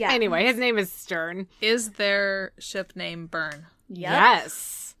 And Yeah. anyway, his name is Stern. Is their ship name Burn? Yep.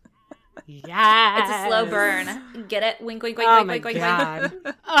 Yes. Yes. It's a slow burn. Get it? Wink, wink, wink, Oh wink, my wink, wink, God.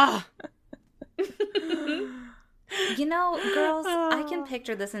 wink. Ugh. Girls, I can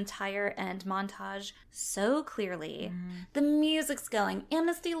picture this entire end montage so clearly. The music's going.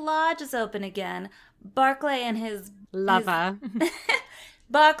 Amnesty Lodge is open again. Barclay and his Lover.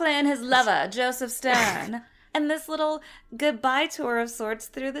 Barclay and his lover, Joseph Stern. And this little goodbye tour of sorts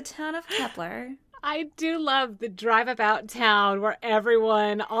through the town of Kepler. I do love the drive about town where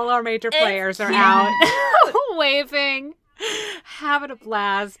all our major It's players are cute. out waving, having a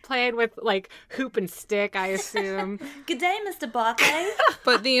blast, playing with hoop and stick, I assume. Good day, Mr. Barclay.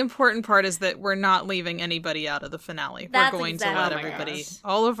 But the important part is that we're not leaving anybody out of the finale. That's we're going exactly to let right. everybody, Gosh.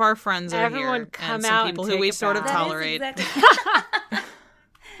 all of our friends are Everyone here, come and out some and people take who we a sort of bow. That is tolerate. exactly-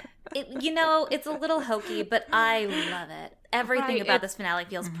 it's a little hokey, but I love it. Everything Right, about this finale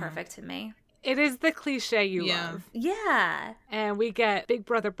feels perfect to me. It is the cliche you Yeah. love. Yeah. And we get Big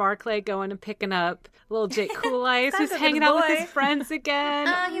Brother Barclay going and picking up little Jake Cool Eyes, Time who's for the hanging out with boy. his friends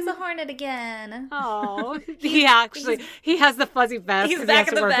again. He's a hornet again. Oh, he has the fuzzy vest He's because he back has at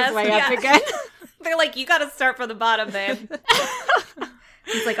to the work his vest, way yeah. up again. They're like, you gotta start from the bottom, babe.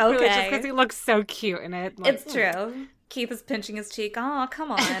 He's like, Really, just because okay. he looks so cute in it. It's true. Keith is pinching his cheek. Oh,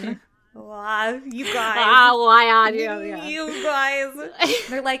 come on. Wow, you guys. Ah, why on you? Yeah. You guys.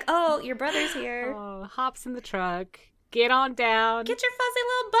 They're like, oh, your brother's here. Oh, hops in the truck. Get on down. Get your fuzzy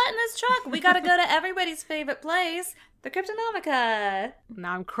little butt in this truck. We gotta go to everybody's favorite place, the Cryptonomica.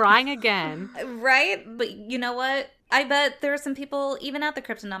 Now I'm crying again. Right? But you know what? I bet there are some people, even at the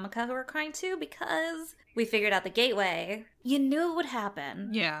Cryptonomica, who are crying too because we figured out the gateway. You knew it would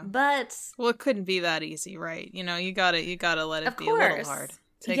happen. Yeah. But Well, it couldn't be that easy, right? You gotta let it Of be a little course. hard.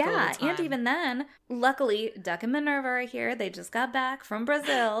 Take a little yeah, time. and even then, luckily, Duck and Minerva are here. They just got back from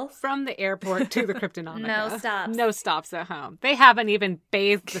Brazil. From the airport to the Cryptonomica. No stops. No stops at home. They haven't even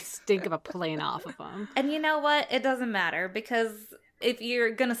bathed the stink of a plane off of them. And you know what? It doesn't matter because if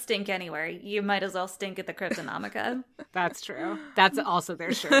you're gonna stink anywhere, you might as well stink at the Cryptonomica. That's true. That's also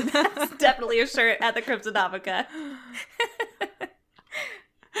their shirt. That's definitely a shirt at the Cryptonomica.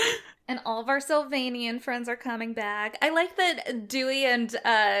 And all of our Sylvanian friends are coming back. I like that Dewey and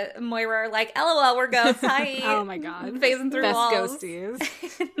Moira are like, LOL, we're ghosts. Hi. Oh my god. Phasing through Best walls.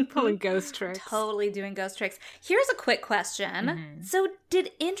 ghosties. Pulling ghost tricks. Totally doing ghost tricks. Here's a quick question. So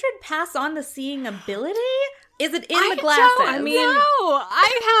did Indrid pass on the seeing ability? Is it in the glasses? I mean, no,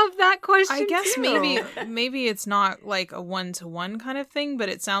 I have that question I guess too. maybe it's not like a one-to-one kind of thing, but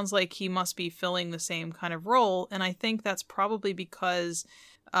it sounds like he must be filling the same kind of role, and I think that's probably because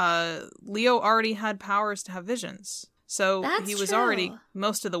Leo already had powers to have visions. So he was already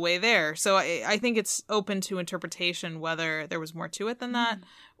most of the way there. So I think it's open to interpretation whether there was more to it than that,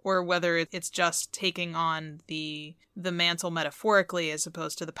 or whether it's just taking on the mantle metaphorically as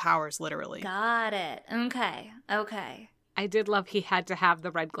opposed to the powers literally. Got it. Okay. I did love he had to have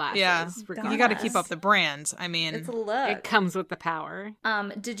the red glasses. Yeah, regardless. you got to keep up the brand. I mean, It's a look. It comes with the power.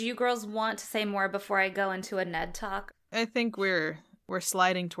 Did you girls want to say more before I go into a Ned talk? I think we're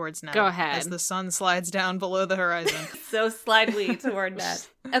sliding towards Ned. Go ahead. As the sun slides down below the horizon. So slide we toward Ned.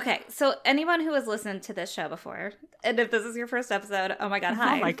 Okay, so anyone who has listened to this show before, and if this is your first episode, oh my god,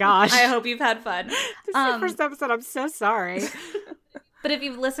 hi. Oh my gosh. I hope you've had fun. This is your first episode. I'm so sorry. But if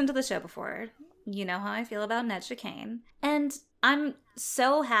you've listened to the show before, you know how I feel about Ned Chicane. And I'm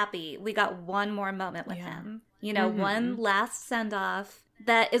so happy we got one more moment with him. You know, one last send-off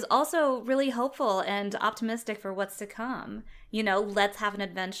that is also really hopeful and optimistic for what's to come. You know, let's have an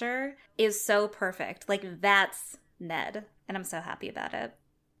adventure is so perfect. Like, that's Ned. And I'm so happy about it.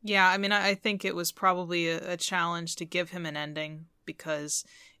 Yeah, I mean, I think it was probably a challenge to give him an ending because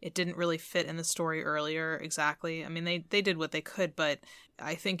it didn't really fit in the story earlier exactly. I mean, they did what they could, but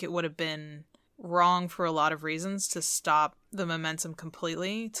I think it would have been wrong for a lot of reasons to stop the momentum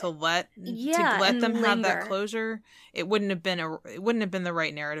completely, to let them have that closure. It wouldn't have been the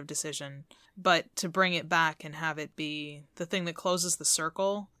right narrative decision. But to bring it back and have it be the thing that closes the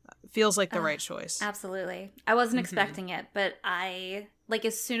circle feels like the right choice. Absolutely. I wasn't expecting it, but I, like,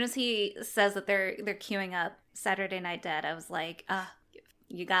 as soon as he says that they're queuing up Saturday Night Dead, I was like,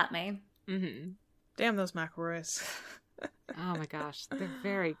 you got me. Mm-hmm. Damn those McElroys. Oh my gosh, they're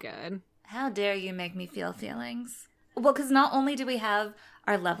very good. How dare you make me feel feelings? Well, because not only do we have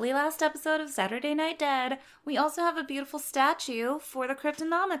our lovely last episode of Saturday Night Dead, we also have a beautiful statue for the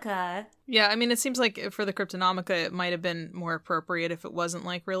Cryptonomica. Yeah, I mean, it seems like for the Cryptonomica, it might have been more appropriate if it wasn't,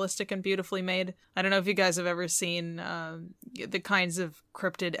 like, realistic and beautifully made. I don't know if you guys have ever seen the kinds of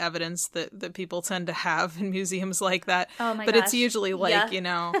cryptid evidence that people tend to have in museums like that. Oh my gosh. But it's usually, like, you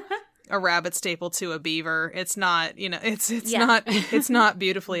know... a rabbit stapled to a beaver. It's not, it's not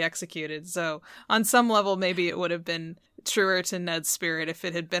beautifully executed. So on some level, maybe it would have been truer to Ned's spirit if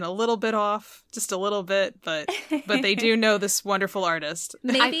it had been a little bit off, just a little bit, but they do know this wonderful artist.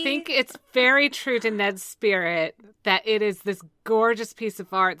 Maybe... I think it's very true to Ned's spirit that it is this gorgeous piece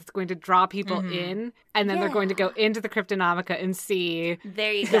of art that's going to draw people in, and then they're going to go into the Cryptonomica and see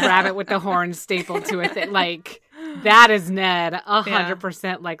the rabbit with the horns stapled to it. Like, that is Ned,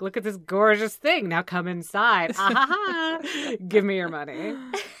 100%. Like, look at this gorgeous thing. Now come inside. Give me your money.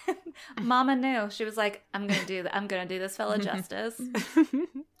 Mama knew. She was like, I'm gonna do this fella justice.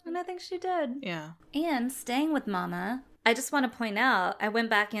 And I think she did. Yeah. And staying with Mama, I just want to point out, I went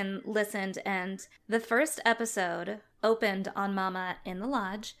back and listened, and the first episode opened on Mama in the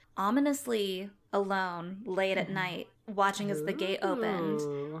lodge, ominously alone, late at night, watching as the gate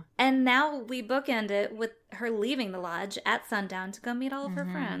opened. And now we bookend it with her leaving the lodge at sundown to go meet all of her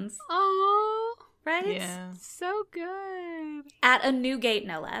friends. Oh, right? Yeah. So good. At a new gate,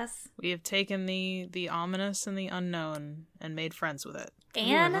 no less. We have taken the ominous and the unknown and made friends with it.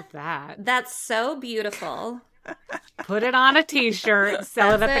 And I love that. That's so beautiful. Put it on a t-shirt, sell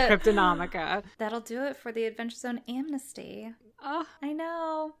it at That's the Cryptonomica. That'll do it for the Adventure Zone Amnesty. Oh, I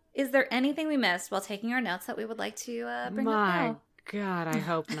know. Is there anything we missed while taking our notes that we would like to bring up my now? God, I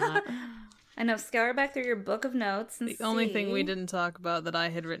hope not. I know. Scour back through your book of notes and The only thing we didn't talk about that I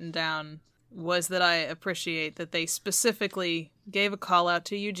had written down was that I appreciate that they specifically gave a call out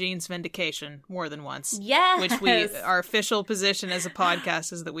to Eugene's vindication more than once. Yes! Which our official position as a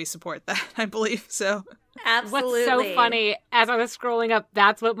podcast is that we support that, I believe, so... Absolutely. What's so funny, as I was scrolling up,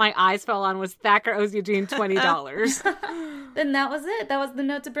 that's what my eyes fell on, was Thacker owes Eugene $20. Then that was it. That was the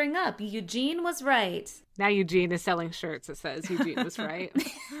note to bring up. Eugene was right. Now Eugene is selling shirts that says Eugene was right.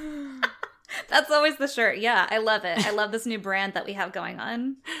 That's always the shirt. Yeah, I love it. I love this new brand that we have going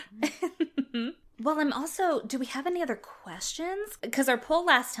on. Well, I'm also, do we have any other questions? Because our poll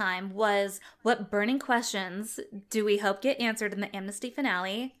last time was, what burning questions do we hope get answered in the Amnesty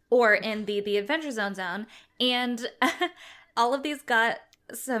finale or in the Adventure Zone? And all of these got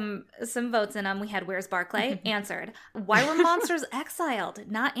some votes in them. We had Where's Barclay? Answered. Why were monsters exiled?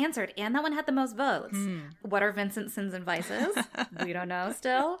 Not answered. And that one had the most votes. What are Vincent's sins and vices? We don't know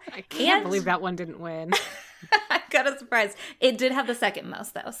still. I can't believe that one didn't win. I got a surprise. It did have the second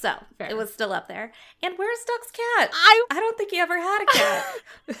most, though, so Fair. It was still up there. And where's Duck's cat? I don't think he ever had a cat.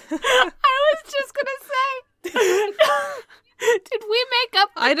 I was just gonna say, did we make up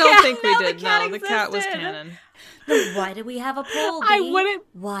the I don't cat? think we No, did. the cat No, the cat was existed. canon. Then why did we have a poll? I Bea? wouldn't-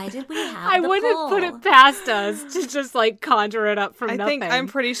 Why did we have I the wouldn't poll? put it past us to just like conjure it up from I nothing. think I'm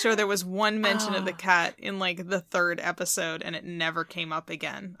pretty sure there was one mention of the Oh. cat in like the third episode, and it never came up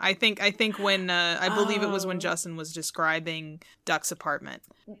again. I think when I believe it was when Oh. Justin was describing Duck's apartment.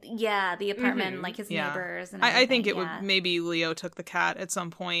 Yeah, the apartment, Mhm. like his Yeah. neighbors. And I think everything, it would yeah. maybe Leo took the cat at some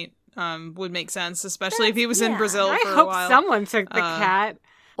point. Would make sense, especially if he was in yeah. Brazil I for a hope while. someone took the cat.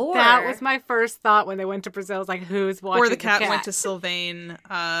 Or That was my first thought when they went to Brazil. I was like, who's watching Or the cat went to Sylvain.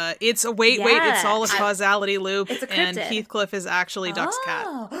 It's a wait, it's all a Yes. causality loop, It's a and cryptid. Heathcliff is actually Duck's cat.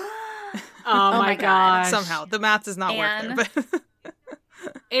 Oh my my God. gosh. Somehow the math does not And- work there, but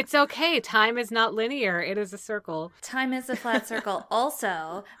It's okay. Time is not linear. It is a circle. Time is a flat circle.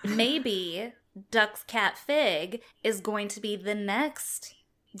 Also, maybe Duck's cat Fig is going to be the next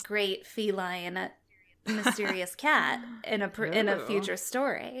great feline mysterious cat in a Ooh. future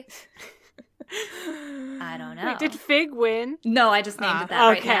story. I don't know. Wait, did Fig win? No, I just named it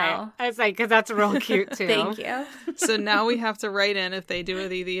that Okay. right now. I was like, because that's real cute too. Thank you. so now we have to write in if they do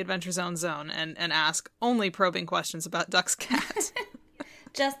the Adventure Zone and ask only probing questions about Duck's cat.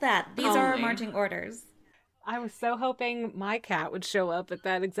 Just that. These are our Only. marching orders. I was so hoping my cat would show up at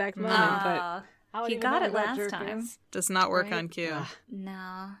that exact moment, but Aw, I don't he even got know it who that last jerk time. is. Does not work Right? on cue. Ugh.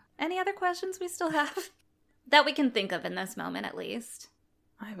 No. Any other questions we still have? That we can think of in this moment, at least.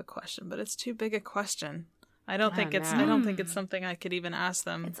 I have a question, but it's too big a question. I don't Oh, think it's. no. I don't think it's something I could even ask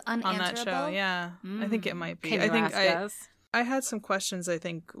them It's on that show. unanswerable? Yeah, I think it might be. Can I you think ask us? I had some questions. I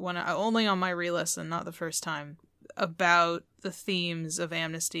think when only on my re-listen, not the first time, about the themes of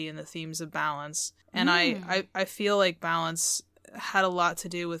amnesty and the themes of balance. And I feel like balance had a lot to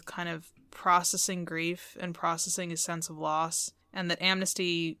do with kind of processing grief and processing a sense of loss, and that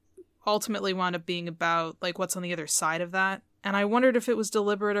amnesty ultimately wound up being about like what's on the other side of that. And I wondered if it was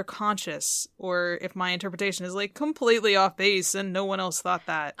deliberate or conscious, or if my interpretation is like completely off base and no one else thought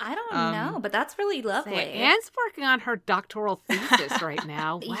that. I don't know, but that's really lovely. Anne's working on her doctoral thesis right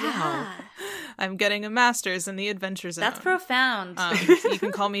now. Wow. Yeah. I'm getting a master's in the Adventure Zone. That's profound. You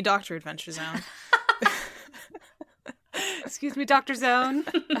can call me Dr. Adventure Zone. Excuse me, Dr. Zone.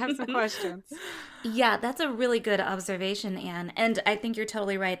 I have some questions. Yeah, that's a really good observation, Anne. And I think you're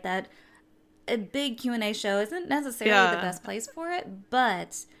totally right that a big Q&A show isn't necessarily the best place for it,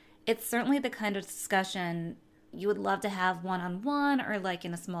 but it's certainly the kind of discussion you would love to have one-on-one or like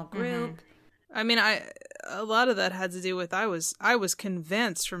in a small group. I mean, a lot of that had to do with I was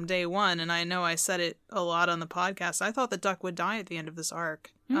convinced from day one, and I know I said it a lot on the podcast. I thought that Duck would die at the end of this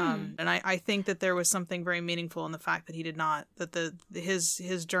arc, and I think that there was something very meaningful in the fact that he did not. That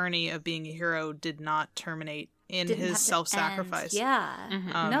his journey of being a hero did not terminate in Didn't have his to self-sacrifice. end.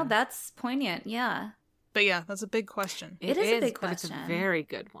 Yeah. No, that's poignant. Yeah. But yeah, that's a big question. It is a big but it's question. a very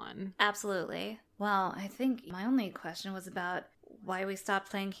good one. Absolutely. Well, I think my only question was about why we stopped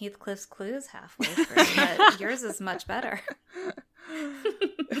playing Heathcliff's Clues halfway through, but yours is much better.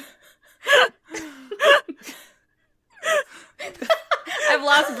 I've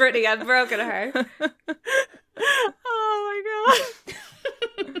lost Brittany. I've broken her. Oh my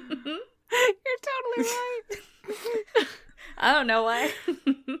god. You're totally right. I don't know why.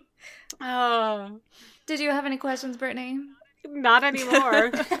 Oh, Did you have any questions, Brittany? not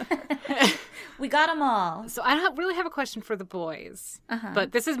anymore. We got them all. So I don't really have a question for the boys, Uh-huh.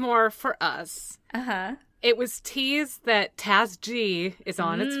 but this is more for us. Uh-huh. It was teased that Taz G is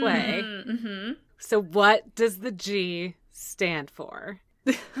on its way. Mm-hmm. So what does the G stand for?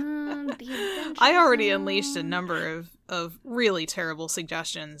 I already unleashed a number of really terrible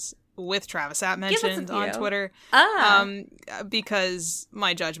suggestions with Travis at mentioned on few. Twitter. Because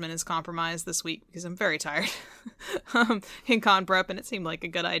my judgment is compromised this week because I'm very tired in con prep, and it seemed like a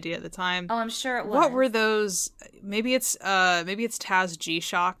good idea at the time. Oh, I'm sure it was. What were those? Maybe it's Taz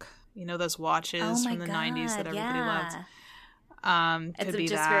G-Shock. You know those watches Oh my from the 90s that God, everybody loved. It's could be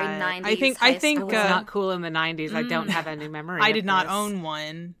just that. very 90s. I think high It school. was not cool in the 90s. I don't have any memory I of did not this. own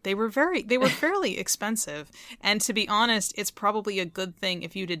one. They were fairly expensive. And to be honest, it's probably a good thing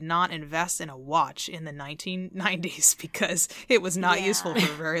if you did not invest in a watch in the 1990s because it was not useful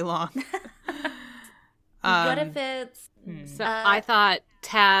for very long. What if it's So I thought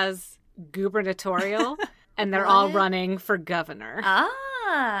Taz gubernatorial, and they're all running for governor.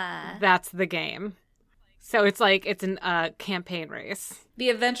 That's the game. So it's like it's a campaign race. The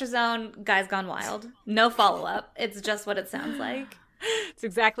Adventure Zone Guys Gone Wild? No follow-up. It's just what it sounds like. It's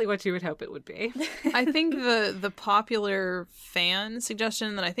exactly what you would hope it would be. I think the popular fan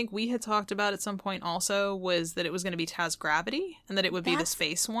suggestion that I think we had talked about at some point also was that it was going to be Taz Gravity and that it would be the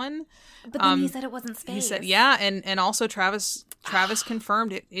space one. But then he said it wasn't space. He said, yeah, and also Travis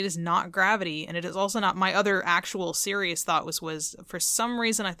confirmed it is not Gravity, and it is also not. My other actual serious thought was for some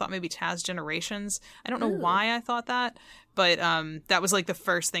reason I thought maybe Taz Generations. I don't know why I thought that, but that was like the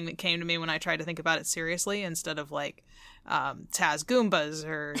first thing that came to me when I tried to think about it seriously instead of like Taz Goombas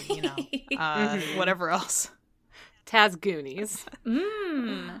or whatever else. Taz Goonies.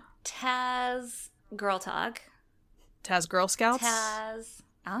 Taz Girl Talk. Taz Girl Scouts. Taz.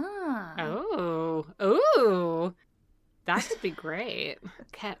 Oh, that could be great.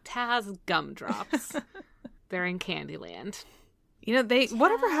 Taz Gumdrops. They're in Candyland. You know,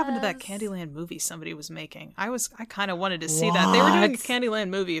 whatever happened to that Candyland movie somebody was making? I kind of wanted to see that. They were doing a Candyland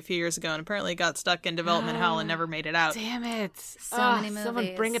movie a few years ago, and apparently it got stuck in development hell and never made it out. Damn it! So many movies.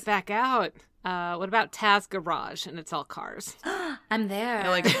 Someone bring it back out. What about Taz Garage? And it's all cars. I'm there. They're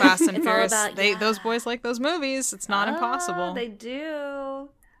like Fast and It's all Furious. about- Those boys like those movies. It's not impossible. They do.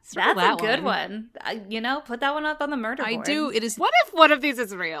 Circle That's a that good one. Put that one up on the murder board. I do. It is. What if one of these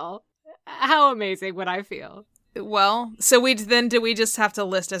is real? How amazing would I feel? Well, so do we just have to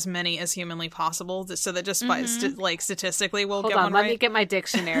list as many as humanly possible so that just by statistically we'll Hold get on, one let right? me get my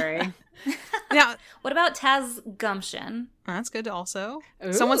dictionary. Yeah, What about Taz Gumption? that's good also.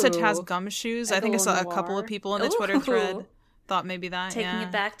 Someone said Taz Ooh. Gumshoes. I think I saw a couple of people in the Twitter thread thought maybe that. Taking yeah.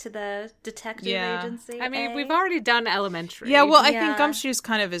 it back to the detective Yeah. agency. I mean, eh? we've already done Elementary. Yeah, well, I Yeah. think Gumshoes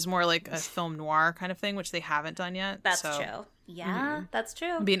kind of is more like a film noir kind of thing, which they haven't done yet. That's so true. Yeah, that's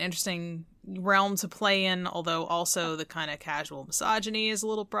true. It'd be an interesting realm to play in, although also the kind of casual misogyny is a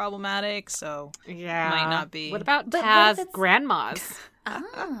little problematic, so yeah. might not be. What about But what Taz if it's- Grandmas?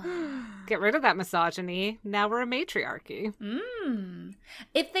 Ah. Get rid of that misogyny. Now we're a matriarchy.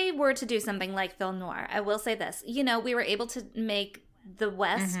 If they were to do something like film noir, I will say this. We were able to make the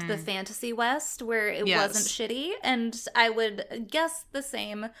West, the fantasy West, where it Yes. wasn't shitty, and I would guess the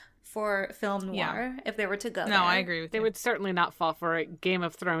same for film noir Yeah. if they were to go No, there. I agree with They you. would certainly not fall for a Game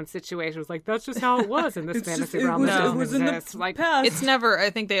of Thrones situation. It was like, that's just how it was in this fantasy realm. That doesn't exist. Like, It's never. I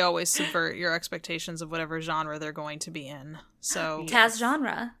think they always subvert your expectations of whatever genre they're going to be in. So Taz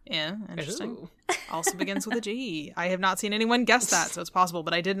genre. yeah, interesting. ooh. Also begins with a G. I have not seen anyone guess that, so it's possible.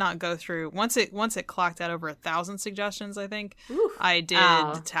 But I did not go through once it clocked out over 1,000 suggestions. I think I did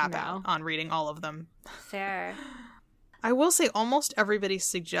tap out on reading all of them. Fair. I will say almost everybody's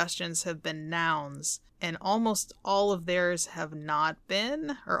suggestions have been nouns, and almost all of theirs have not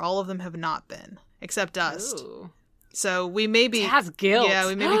been, or all of them have not been, except dust. Ooh. So we may be Taz Guilt. Yeah,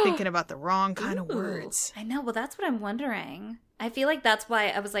 we may be thinking about the wrong kind of words. I know. Well, that's what I'm wondering. I feel like that's why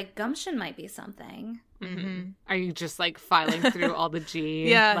I was like, gumption might be something. Are you just like filing through all the G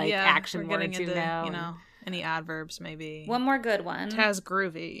Yeah, like yeah. action We're words getting you into, know? any adverbs maybe. One more good one. Taz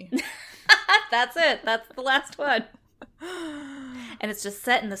Groovy. That's it. That's the last one. And it's just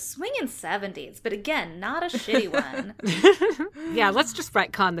set in the swinging 70s, but again, not a shitty one. Yeah, let's just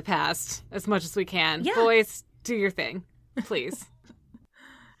retcon the past as much as we can. Yeah. Boys, do your thing, please.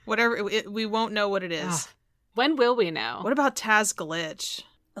 Whatever, we won't know what it is. When will we know? What about Taz Glitch?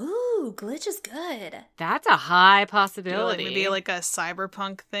 Ooh, glitch is good. That's a high Like, possibility. maybe like a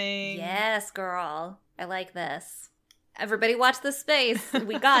cyberpunk thing. Yes, girl. I like this. Everybody watch this space.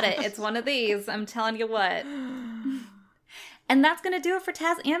 We got it. It's one of these. I'm telling you what. And that's going to do it for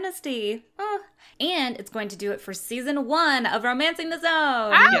Taz Amnesty. Oh, and it's going to do it for season 1 of Romancing the Zone. Oh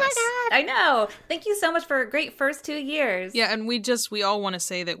Yes. my god! I know. Thank you so much for a great first 2 years. Yeah, and we all want to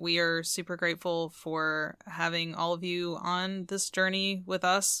say that we are super grateful for having all of you on this journey with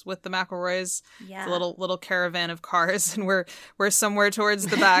us, with the McElroys. Yeah. It's a little caravan of cars, and we're somewhere towards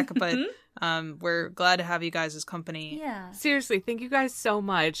the back, but we're glad to have you guys as company. Yeah. Seriously, thank you guys so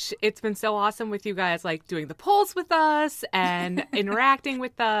much. It's been so awesome with you guys, like doing the polls with us and interacting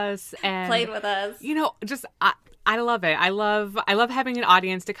with us and Played with us. You know, just I love it. I love having an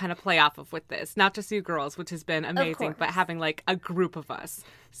audience to kind of play off of with this. Not just you girls, which has been amazing, but course. having like a group of us.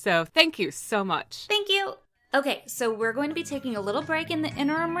 So thank you so much. Thank you. Okay, so we're going to be taking a little break in the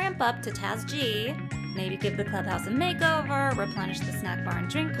interim ramp up to Taz G. Maybe give the clubhouse a makeover, replenish the snack bar and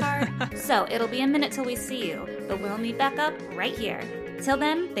drink cart. So it'll be a minute till we see you, but we'll meet back up right here. Till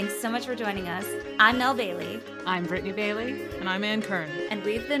then, thanks so much for joining us. I'm Nell Bailey. I'm Brittany Bailey. And I'm Ann Kern. And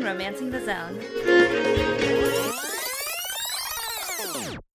we've been Romancing the Zone.